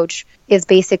macro coach is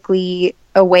basically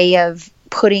a way of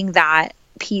putting that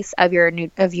piece of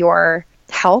your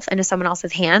health into someone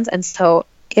else's hands. And so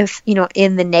if,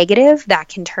 in the negative, that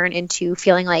can turn into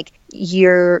feeling like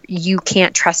you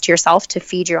can't trust yourself to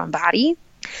feed your own body,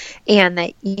 and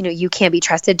that, you can't be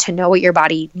trusted to know what your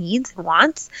body needs and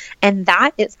wants. And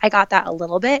I got that a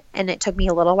little bit, and it took me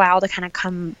a little while to kind of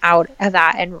come out of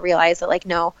that and realize that like,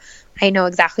 no, I know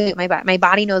exactly what my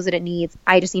body knows what it needs.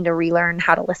 I just need to relearn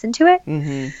how to listen to it.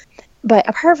 Mm-hmm. But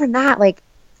apart from that, like,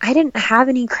 I didn't have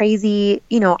any crazy,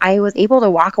 I was able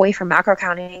to walk away from macro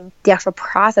counting, the actual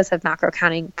process of macro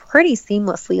counting, pretty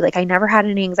seamlessly. Like I never had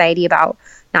any anxiety about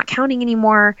not counting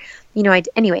anymore.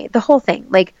 Anyway, the whole thing,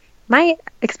 like my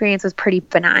experience was pretty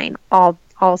benign when all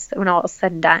was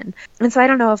said and done. And so I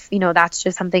don't know if, that's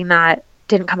just something that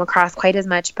didn't come across quite as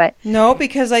much, but no,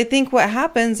 because I think what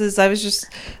happens is I was just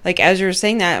like, as you were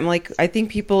saying that, I'm like, I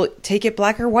think people take it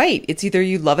black or white. It's either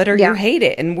you love it or you hate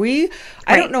it. And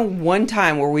I don't know one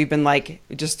time where we've been like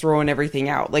just throwing everything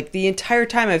out. Like the entire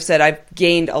time I've said I've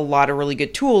gained a lot of really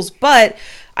good tools, but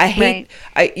I hate,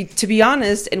 to be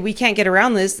honest, and we can't get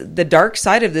around this, the dark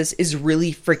side of this is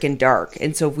really freaking dark.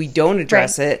 And so if we don't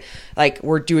address it, like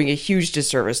we're doing a huge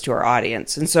disservice to our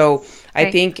audience. And so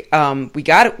I think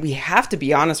we have to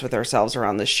be honest with ourselves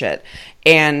around this shit.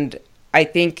 And I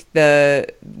think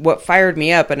what fired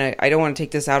me up, and I don't want to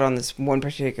take this out on this one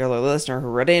particular listener who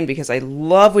wrote in, because I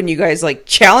love when you guys like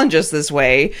challenge us this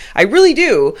way. I really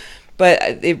do. But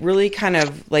it really kind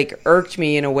of like irked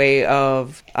me in a way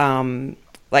of,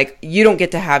 like, you don't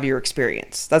get to have your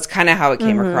experience. That's kind of how it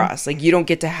came across. Like, you don't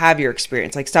get to have your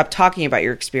experience. Like, stop talking about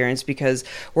your experience because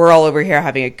we're all over here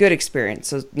having a good experience.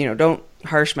 So, don't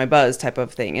harsh my buzz type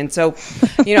of thing. And so,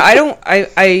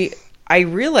 I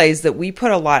realize that we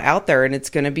put a lot out there, and it's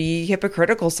going to be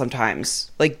hypocritical sometimes.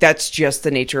 Like, that's just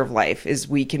the nature of life, is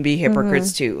we can be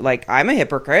hypocrites too. Like, I'm a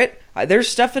hypocrite. There's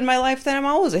stuff in my life that I'm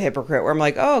always a hypocrite, where I'm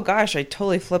like, oh gosh, I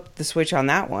totally flipped the switch on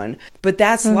that one. But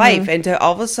that's life. And to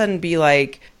all of a sudden be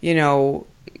like,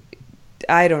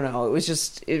 I don't know.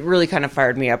 It really kind of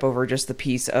fired me up over just the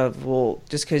piece of, well,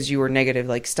 just because you were negative,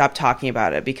 like, stop talking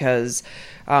about it, because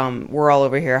we're all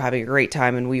over here having a great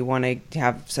time and we want to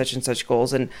have such and such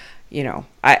goals. And,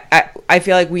 I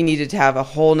feel like we needed to have a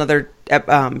whole nother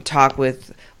talk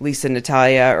with Lisa and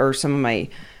Natalia, or some of my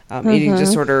eating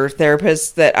disorder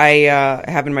therapists that I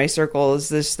have in my circle is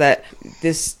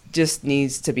this just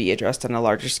needs to be addressed on a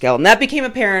larger scale. And that became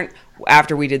apparent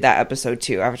after we did that episode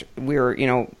too. After we were,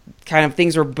 kind of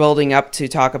things were building up to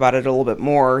talk about it a little bit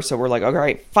more. So we're like, all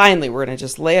right, finally, we're going to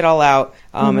just lay it all out.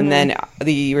 And then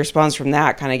the response from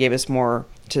that kind of gave us more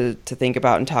to think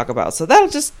about and talk about. So that'll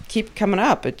just keep coming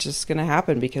up. It's just going to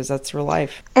happen because that's real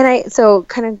life. And so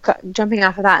kind of jumping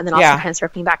off of that and then also kind of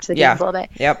circling back to the games a little bit.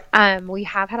 Yep. We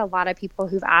have had a lot of people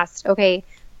who've asked, okay,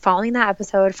 following that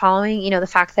episode, following, the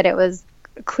fact that it was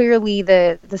clearly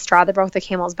the straw that broke the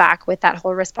camel's back with that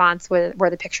whole response where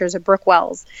the pictures of Brooke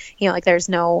Wells, like there's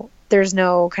no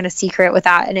kind of secret with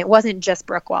that. And it wasn't just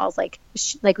Brooke Wells, like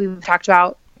we've talked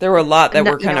about. There were a lot that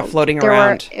were kind of floating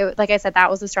around. Like I said,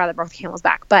 that was the straw that broke the camel's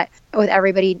back. But with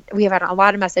everybody, we have had a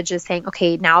lot of messages saying,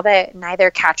 okay, now that neither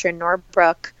Katrin nor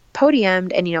Brooke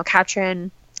podiumed and,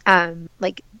 Katrin, I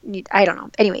don't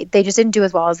know. Anyway, they just didn't do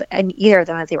as well as either of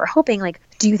them as they were hoping. Like,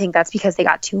 do you think that's because they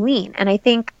got too lean? And I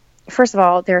think, first of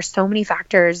all, there are so many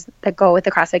factors that go with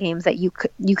the CrossFit Games that you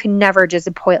can never just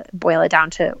boil it down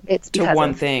to it's because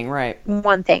one thing, right?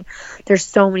 One thing. There's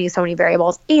so many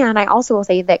variables. And I also will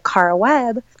say that Cara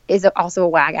Webb is also a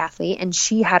WAG athlete, and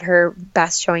she had her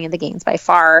best showing in the games by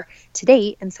far to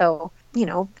date. And so,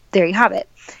 there you have it.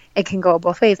 It can go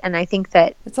both ways. And I think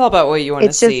that it's all about what you want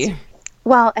to see.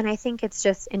 Well, and I think it's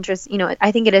just interesting.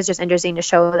 I think it is just interesting to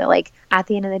show that, like, at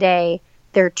the end of the day,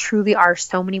 there truly are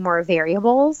so many more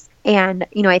variables. And,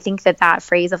 I think that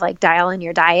phrase of like dial in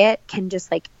your diet can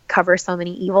just like cover so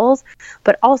many evils.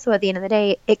 But also at the end of the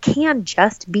day, it can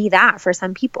just be that for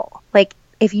some people. Like,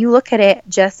 if you look at it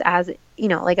just as,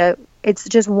 it's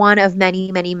just one of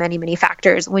many, many, many, many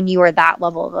factors when you are that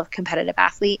level of a competitive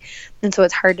athlete. And so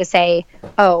it's hard to say,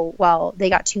 oh, well, they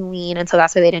got too lean and so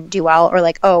that's why they didn't do well. Or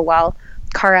like, oh, well,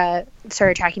 Cara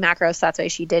started tracking macros, so that's why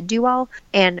she did do well.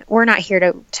 And we're not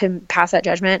here to pass that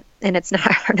judgment, and it's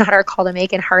not our call to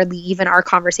make and hardly even our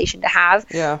conversation to have.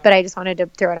 Yeah. But I just wanted to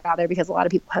throw it out there because a lot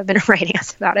of people have been writing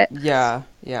us about it. Yeah.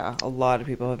 A lot of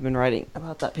people have been writing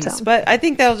about that piece. So, but I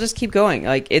think that'll just keep going.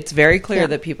 Like, it's very clear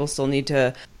that people still need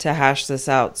to hash this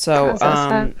out. So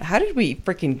how did we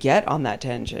freaking get on that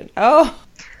tangent? Oh,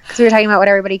 because we were talking about what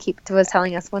everybody was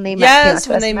telling us when they met. Yes,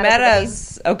 when they met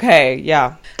us. Okay,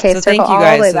 yeah. Okay, so thank you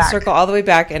guys. So circle all the way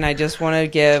back, and I just want to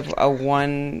give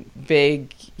one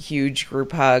big, huge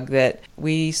group hug that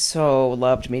we so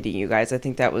loved meeting you guys. I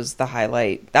think that was the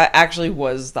highlight. That actually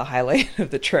was the highlight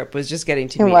of the trip, was just getting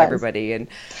to meet everybody. And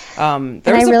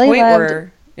there was a point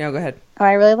where, go ahead. Oh,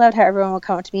 I really loved how everyone would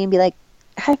come up to me and be like,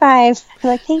 high five. Be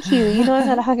like, thank you. I'm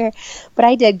not a hugger. But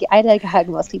I did hug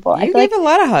most people. You gave a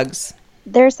lot of hugs.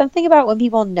 There's something about when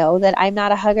people know that I'm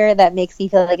not a hugger that makes me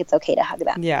feel like it's okay to hug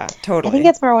them. Yeah, totally. I think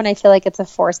it's more when I feel like it's a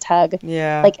forced hug.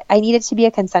 Yeah. Like, I need it to be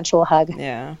a consensual hug.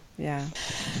 Yeah.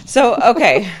 So,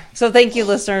 okay. So thank you,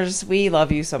 listeners. We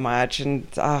love you so much. And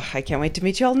I can't wait to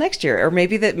meet you all next year. Or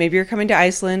maybe you're coming to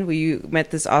Iceland. We met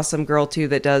this awesome girl, too,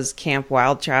 that does Camp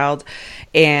Wild Child.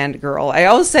 And girl, I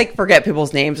always forget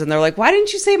people's names. And they're like, why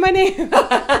didn't you say my name?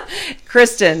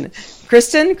 Krista,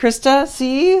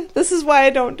 see? This is why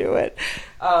I don't do it.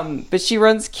 But she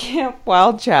runs Camp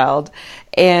Wild Child,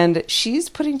 and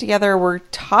we're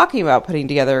talking about putting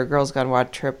together a Girls Gone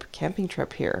Wild camping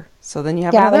trip here. So then you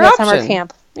have another option. Summer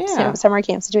camp. Yeah. Summer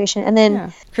camp situation. And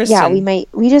then, Kristen.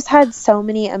 we just had so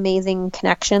many amazing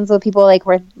connections with people. Like,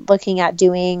 we're looking at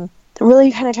doing,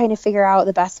 really kind of trying to figure out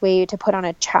the best way to put on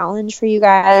a challenge for you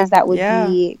guys that would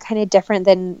be kind of different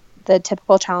than the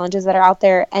typical challenges that are out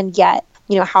there. And yet,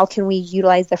 how can we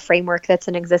utilize the framework that's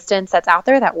in existence that's out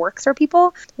there that works for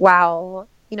people while,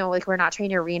 we're not trying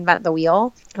to reinvent the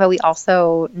wheel, but we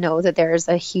also know that there's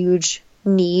a huge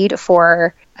need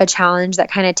for a challenge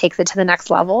that kind of takes it to the next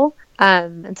level.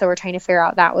 And so we're trying to figure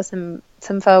out that with some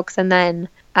folks. And then,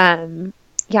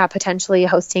 potentially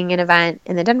hosting an event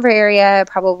in the Denver area.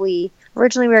 Probably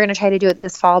originally we were going to try to do it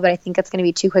this fall, but I think it's going to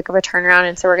be too quick of a turnaround.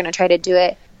 And so we're going to try to do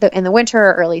it in the winter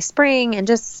or early spring. And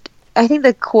I think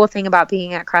the cool thing about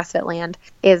being at CrossFit Land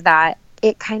is that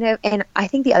it and I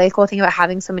think the other cool thing about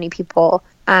having so many people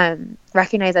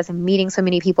recognize us and meeting so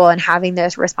many people and having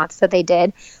this response that they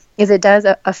did is it does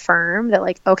affirm that,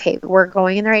 like, okay, we're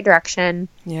going in the right direction.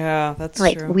 Yeah, that's true.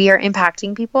 Like, we are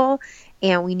impacting people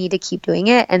and we need to keep doing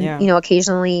it. And,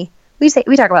 occasionally we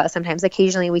talk about it sometimes.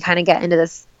 Occasionally we kind of get into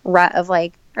this rut of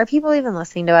like, are people even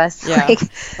listening to us? Yeah.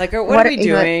 What are we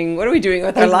doing? What are we doing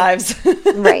with our lives?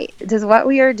 Right. Does what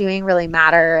we are doing really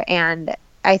matter? And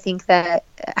I think that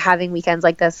having weekends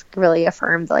like this really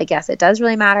affirms, like, yes, it does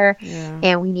really matter. Yeah.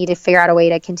 And we need to figure out a way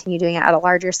to continue doing it at a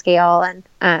larger scale.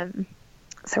 And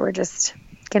so we're just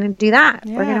going to do that.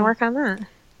 Yeah. We're going to work on that.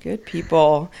 Good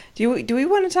people. Do we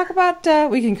want to talk about,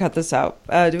 we can cut this out.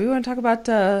 Do we want to talk about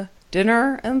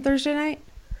dinner on Thursday night?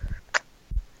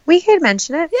 We could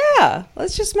mention it. Yeah,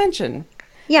 let's just mention.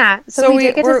 Yeah, so we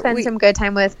did get to spend some good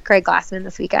time with Greg Glassman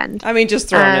this weekend. I mean, just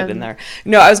throwing it in there.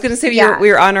 No, I was going to say we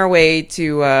were on our way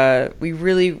to, we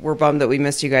really were bummed that we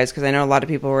missed you guys because I know a lot of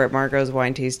people were at Margot's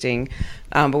wine tasting,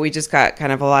 but we just got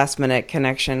kind of a last-minute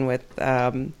connection with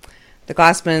the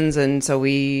Glassmans, and so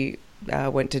we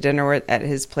went to dinner at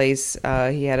his place.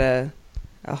 He had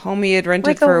a home he had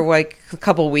rented for like a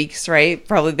couple weeks, right?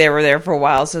 Probably they were there for a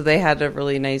while, so they had a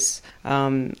really nice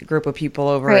group of people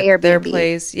over at their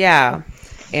place. Yeah.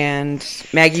 And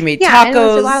Maggie made tacos. And it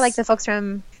was a lot of like the folks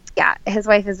from, his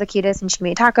wife is the cutest and she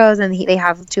made tacos, and they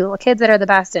have 2 little kids that are the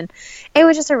best. And it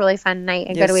was just a really fun night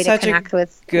and good way to connect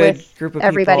with group of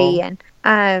everybody. People.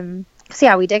 And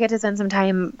so we did get to spend some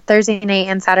time Thursday night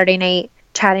and Saturday night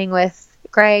chatting with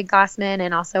Greg Glassman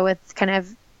and also with kind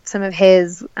of some of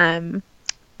his, the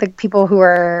people who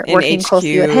are working HQ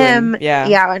closely with him.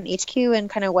 On HQ and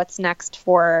kind of what's next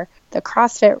for the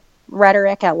CrossFit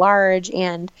rhetoric at large.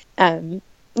 And,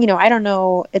 I don't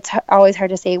know, it's always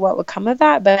hard to say what would come of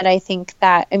that, but I think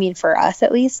that, for us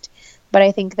at least, but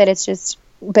I think that it's just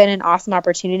been an awesome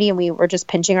opportunity, and we were just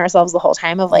pinching ourselves the whole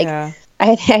time of like,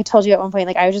 I told you at one point,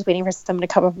 like I was just waiting for someone to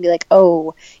come up and be like,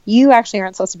 oh, you actually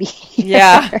aren't supposed to be here.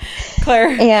 Yeah. Claire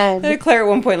at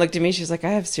one point looked at me, she's like, I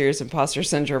have serious imposter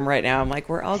syndrome right now. I'm like,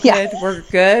 we're all good. We're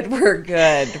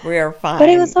good. We are fine. But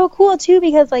it was so cool too,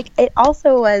 because like it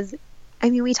also was,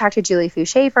 we talked to Julie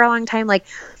Fouché for a long time. Like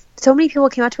so many people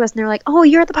came up to us and they're like, oh,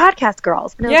 you're the podcast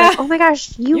girls. And I was like, oh my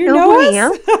gosh, you know who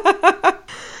I am?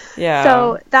 Yeah.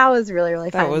 So that was really,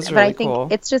 really fun. That was really really cool. cool.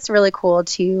 It's just really cool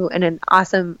too, and an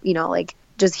awesome, like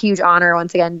just huge honor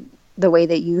once again, the way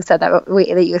that you said that,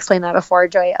 that you explained that before,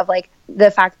 Joy, of like the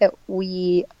fact that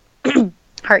we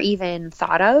are even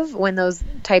thought of when those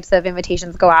types of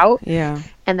invitations go out. Yeah.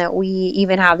 And that we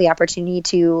even have the opportunity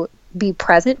to be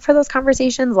present for those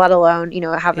conversations, let alone,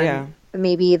 having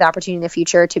maybe the opportunity in the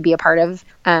future to be a part of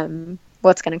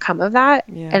what's going to come of that.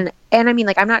 Yeah. And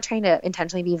like, I'm not trying to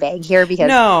intentionally be vague here because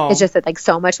it's just that like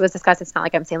so much was discussed. It's not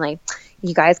like I'm saying like,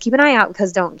 you guys keep an eye out,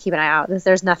 because don't keep an eye out.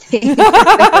 There's nothing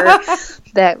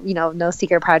that, no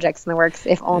secret projects in the works,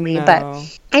 if only,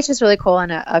 but it's just really cool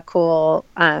and a cool,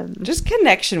 just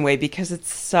connection way, because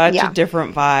it's such a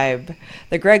different vibe.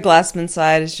 The Greg Glassman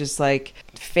side is just like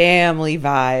family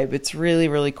vibe. It's really,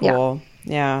 really cool.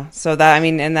 Yeah. So that,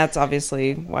 and that's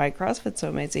obviously why CrossFit's so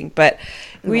amazing, but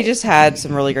we just had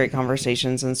some really great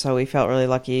conversations. And so we felt really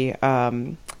lucky.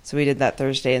 So we did that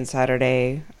Thursday and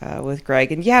Saturday, with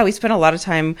Greg, and we spent a lot of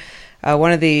time.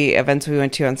 One of the events we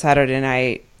went to on Saturday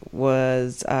night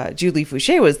was, Julie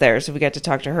Fouché was there. So we got to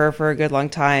talk to her for a good long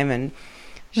time, and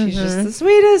she's just the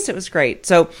sweetest. It was great.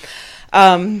 So,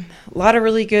 a lot of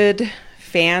really good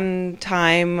fan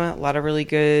time, a lot of really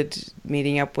good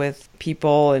meeting up with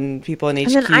people and people in HQ.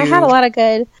 And then I had a lot of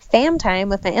good fam time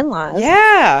with my in-laws.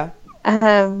 Yeah.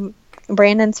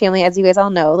 Brandon's family, as you guys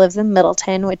all know, lives in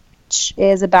Middleton, which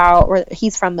is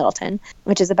he's from Middleton,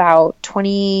 which is about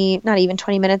not even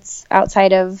 20 minutes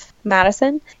outside of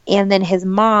Madison. And then his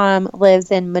mom lives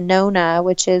in Monona,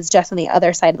 which is just on the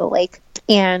other side of the lake.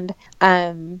 And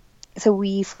so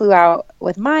we flew out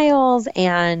with Miles,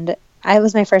 and it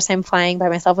was my first time flying by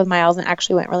myself with Miles, and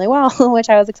actually went really well, which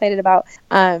I was excited about.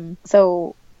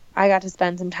 So I got to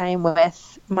spend some time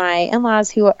with my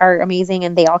in-laws, who are amazing,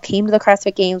 and they all came to the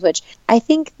CrossFit Games, which I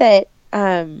think that,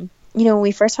 when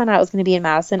we first found out it was going to be in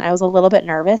Madison, I was a little bit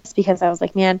nervous, because I was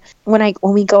like, man, when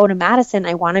we go to Madison,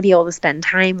 I want to be able to spend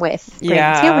time with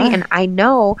Brandon's family. And I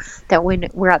know that when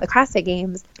we're at the CrossFit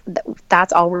Games,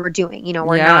 that's all we're doing.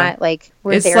 We're not like,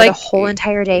 we're there the whole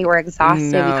entire day. We're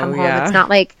exhausted. We come home. It's not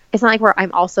like where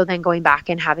I'm also then going back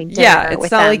and having dinner. Yeah,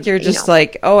 it's not like you're just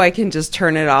like, oh, I can just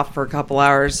turn it off for a couple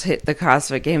hours, hit the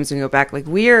CrossFit Games, and go back. Like,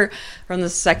 from the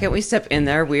second we step in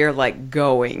there, we are like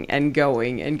going and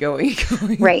going and going and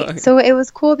going. Right. Going. So it was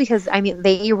cool because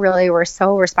they really were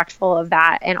so respectful of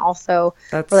that, and also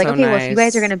we're like, okay, well, if you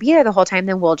guys are going to be there the whole time,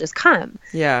 then we'll just come.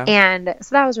 Yeah. And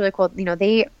so that was really cool.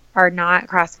 They are not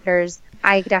CrossFitters.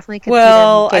 I definitely could see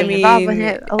them getting involved with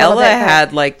it a little Ella bit.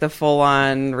 had like the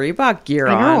full-on Reebok gear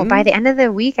on. I know. By the end of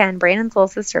the weekend, Brandon's little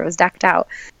sister was decked out.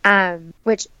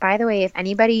 Which, by the way, if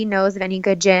anybody knows of any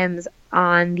good gyms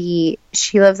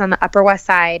she lives on the Upper West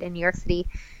Side in New York City.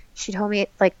 She told me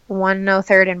it's like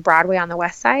 103rd and Broadway on the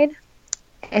West Side,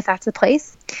 if that's a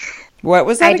place. What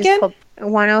was that again?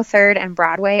 103rd and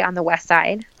Broadway on the West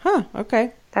Side. Huh,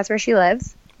 okay. That's where she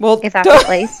lives. Well, if that's a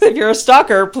place. If you're a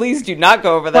stalker, please do not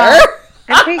go over there.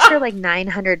 I'm pretty sure like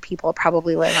 900 people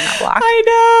probably live on that block. I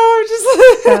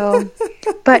know.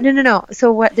 But no.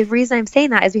 So the reason I'm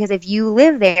saying that is because if you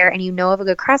live there and you know of a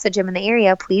good CrossFit gym in the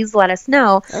area, please let us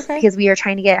know. Okay. Because we are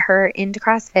trying to get her into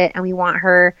CrossFit, and we want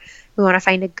to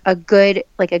find a good,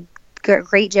 like a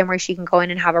great gym where she can go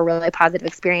in and have a really positive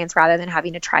experience rather than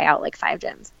having to try out like 5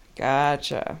 gyms.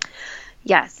 Gotcha.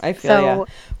 Yes. I feel ya.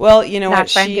 Well, you know what?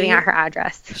 That's why I'm giving out her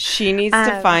address. She needs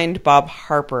to find Bob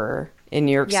Harper in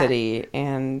New York City,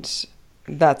 and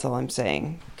that's all I'm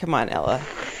saying. Come on, Ella.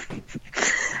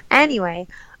 Anyway,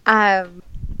 but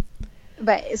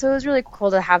so it was really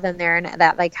cool to have them there, and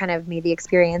that like kind of made the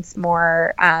experience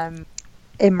more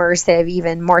immersive,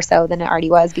 even more so than it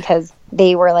already was, because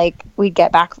they were like, we'd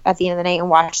get back at the end of the night and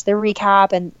watch the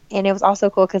recap, and it was also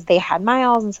cool because they had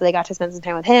Miles, and so they got to spend some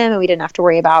time with him, and we didn't have to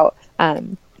worry about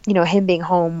him being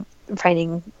home,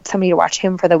 finding somebody to watch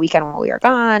him for the weekend while we were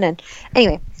gone. And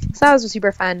anyway, so that was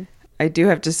super fun. I do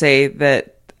have to say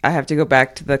that I have to go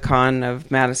back to the con of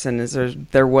Madison.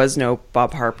 There was no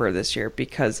Bob Harper this year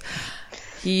because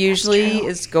he usually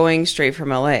is going straight from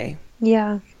LA.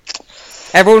 Yeah.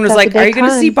 Everyone was like, "Are you going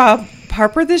to see Bob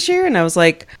Harper this year?" And I was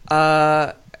like,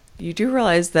 you do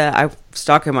realize that I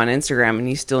stalk him on Instagram and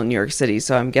he's still in New York City,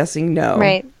 so I'm guessing no.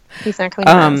 Right. He's not coming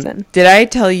to Madison. Did I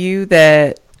tell you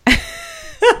that?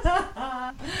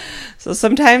 So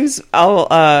sometimes I'll,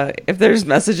 if there's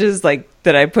messages like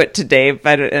that I put to Dave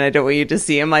and I don't want you to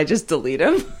see them, I just delete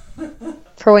them.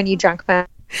 For when you drunk man.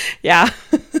 Yeah.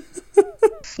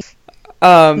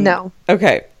 No.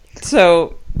 Okay.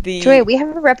 So Joy, we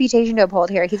have a reputation to uphold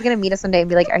here. He's going to meet us one day and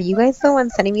be like, "Are you guys the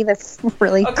ones sending me this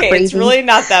really crazy?" It's really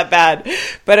not that bad.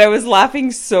 But I was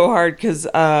laughing so hard because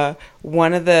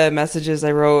one of the messages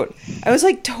I wrote, I was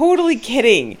like totally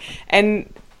kidding.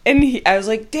 And I was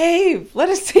like, "Dave, let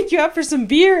us take you out for some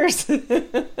beers."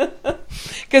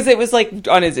 Because it was like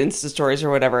on his Insta stories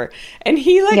or whatever. And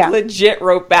he legit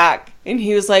wrote back. And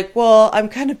he was like, "Well, I'm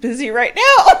kind of busy right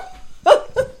now."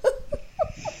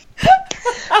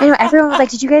 I know, everyone was like,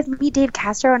 "Did you guys meet Dave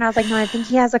Castro?" And I was like, "No, I think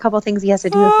he has a couple things he has to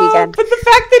do this weekend." But the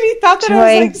fact that he thought that, Joy,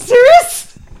 I was like,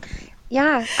 serious?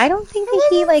 Yeah, I don't think that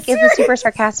he is a super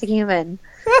sarcastic human.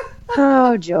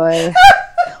 Oh, Joy.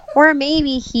 Or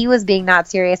maybe he was being not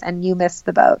serious and you missed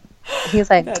the boat. He was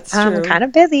like, "I'm kind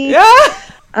of busy." Yeah.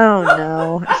 Oh,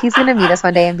 no. He's going to meet us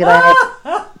one day and be like,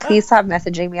 "Please stop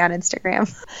messaging me on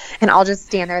Instagram." And I'll just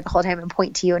stand there the whole time and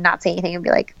point to you and not say anything and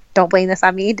be like, "Don't blame this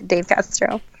on me, Dave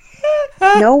Castro."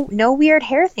 No weird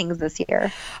hair things this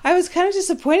year. I was kind of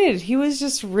disappointed. He was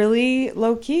just really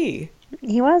low key.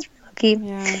 He was low key.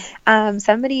 Yeah.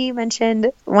 Somebody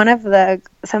mentioned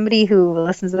somebody who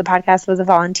listens to the podcast was a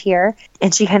volunteer,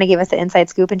 and she kind of gave us the inside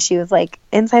scoop, and she was like,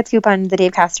 "Inside scoop on the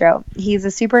Dave Castro. He's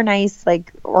a super nice,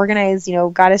 like organized,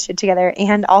 got his shit together,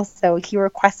 and also he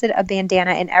requested a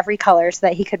bandana in every color so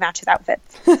that he could match his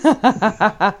outfits." So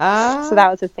that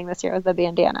was his thing this year, was the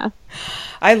bandana.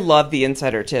 I love the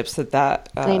insider tips that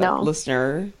I know.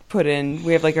 Listener put in.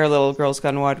 We have like our little Girls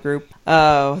Gone WOD group.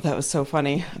 Oh, that was so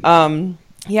funny.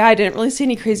 Yeah, I didn't really see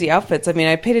any crazy outfits. I mean,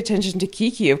 I paid attention to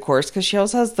Kiki, of course, because she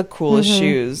also has the coolest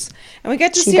shoes. And we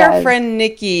got to see our friend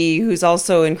Nikki, who's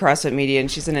also in CrossFit Media, and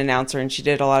she's an announcer, and she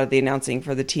did a lot of the announcing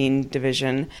for the teen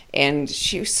division. And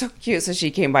she was so cute, so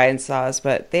she came by and saw us.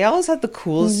 But they always had the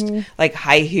coolest, like,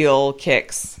 high heel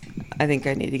kicks. I think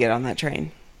I need to get on that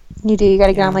train. You do. You got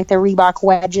to get on, like, the Reebok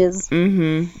wedges.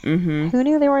 Mm-hmm. Mm-hmm. Who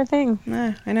knew they were a thing?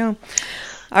 I know.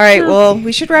 All right, well,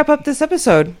 we should wrap up this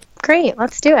episode. Great,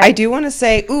 let's do it. I do want to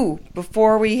say,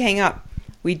 before we hang up,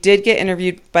 we did get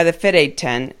interviewed by the Fit Aid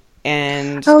tent,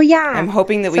 and I'm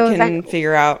hoping that we can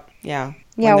figure out,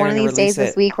 one of these days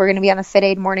this week, we're going to be on the Fit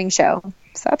Aid morning show.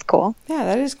 So that's cool. Yeah,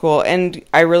 that is cool. And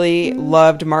I really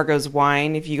loved Margot's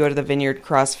wine if you go to the Vineyard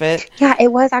CrossFit. Yeah,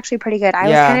 it was actually pretty good. I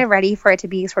was kind of ready for it to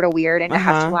be sort of weird and to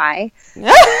have to lie.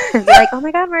 And be like, "Oh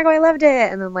my God, Margot, I loved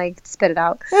it." And then like spit it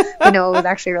out. But no, it was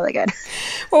actually really good.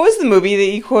 What was the movie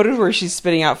that you quoted where she's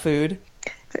spitting out food?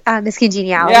 Miss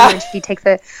Congeniality, when she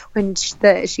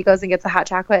takes she goes and gets a hot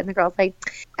chocolate, and the girl's like,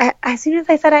 "As soon as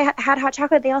I said I had hot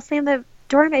chocolate, they all slammed the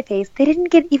door in my face. They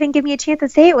didn't even give me a chance to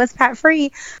say it was fat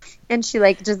free." And she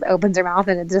like just opens her mouth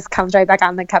and it just comes right back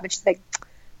on the cup, and she's like,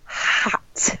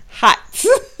 hot.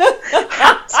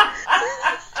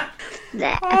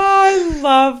 I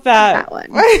love that. That one.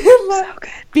 So good.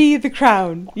 Be the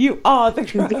crown. You are the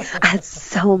crown. I had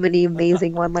so many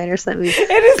amazing one-liners in that movie.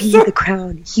 It is Be the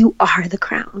crown. You are the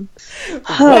crown.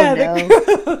 Oh,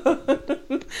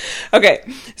 no. Okay,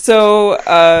 so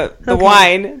the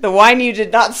wine you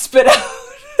did not spit out.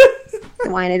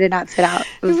 wine. It did not spit out.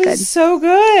 It was good. So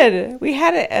good. We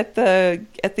had it at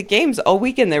the games all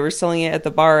weekend. They were selling it at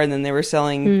the bar, and then they were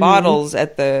selling bottles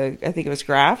at I think it was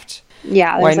Graft.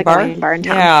 Yeah, there's like a wine bar in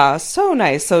town. Yeah, so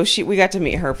nice. So we got to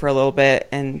meet her for a little bit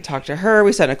and talk to her.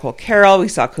 We saw Nicole Carroll. We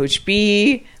saw Coach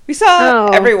B. We saw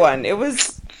everyone. It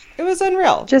was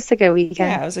unreal. Just a good weekend.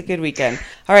 Yeah, it was a good weekend.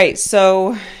 All right,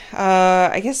 so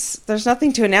I guess there's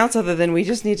nothing to announce other than we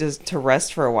just need to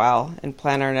rest for a while and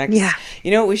plan our next. Yeah. You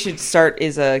know what we should start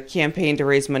is a campaign to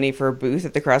raise money for a booth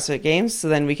at the CrossFit Games, so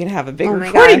then we can have a big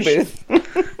recording booth.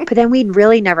 But then we'd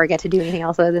really never get to do anything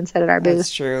else other than sit at our booth.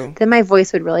 That's true. Then my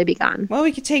voice would really be gone. Well,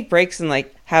 we could take breaks and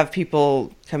like have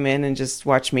people come in and just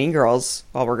watch Mean Girls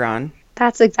while we're gone.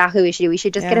 That's exactly what we should do. We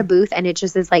should just get a booth, and it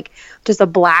just is like just a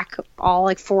black, all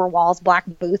like 4 walls, black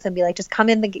booth, and be like, just come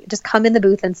in the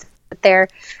booth and sit there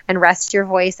and rest your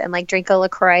voice and like drink a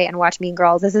LaCroix and watch Mean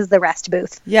Girls. This is the rest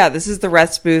booth. Yeah, this is the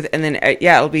rest booth, and then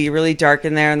it'll be really dark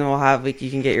in there, and then we'll have like you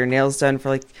can get your nails done for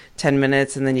like 10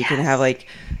 minutes, and then you can have like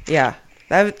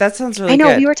That sounds really good.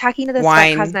 I know. We were talking to the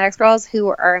Sweat Cosmetics girls who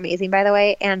are amazing, by the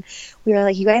way. And we were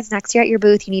like, you guys, next year at your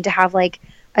booth, you need to have like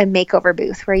a makeover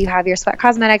booth where you have your Sweat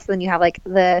Cosmetics, and then you have like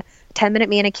the 10-minute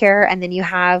manicure, and then you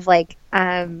have like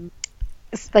a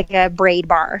braid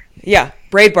bar. Yeah,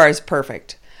 braid bar is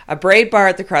perfect. A braid bar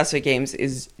at the CrossFit Games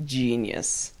is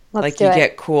genius. You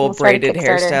get cool braided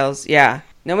hairstyles. Yeah.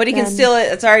 Nobody can steal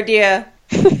it. It's our idea.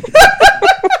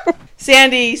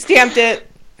 Sandy stamped it.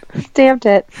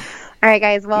 All right,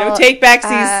 guys. Well, no take backsies.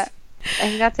 I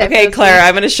think that's it. Okay, Claire,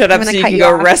 I'm going to shut up so you can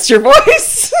go rest your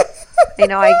voice. I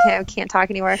know I can't talk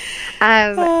anymore.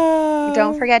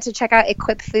 Don't forget to check out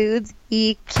Equip Foods,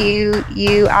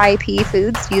 EQUIP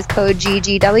Foods. Use code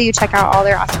GGW. Check out all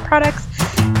their awesome products.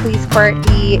 Please support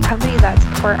the companies that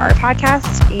support our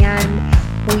podcast, and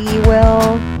we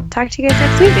will talk to you guys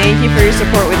next week. Thank you for your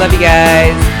support. We love you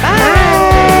guys. Bye.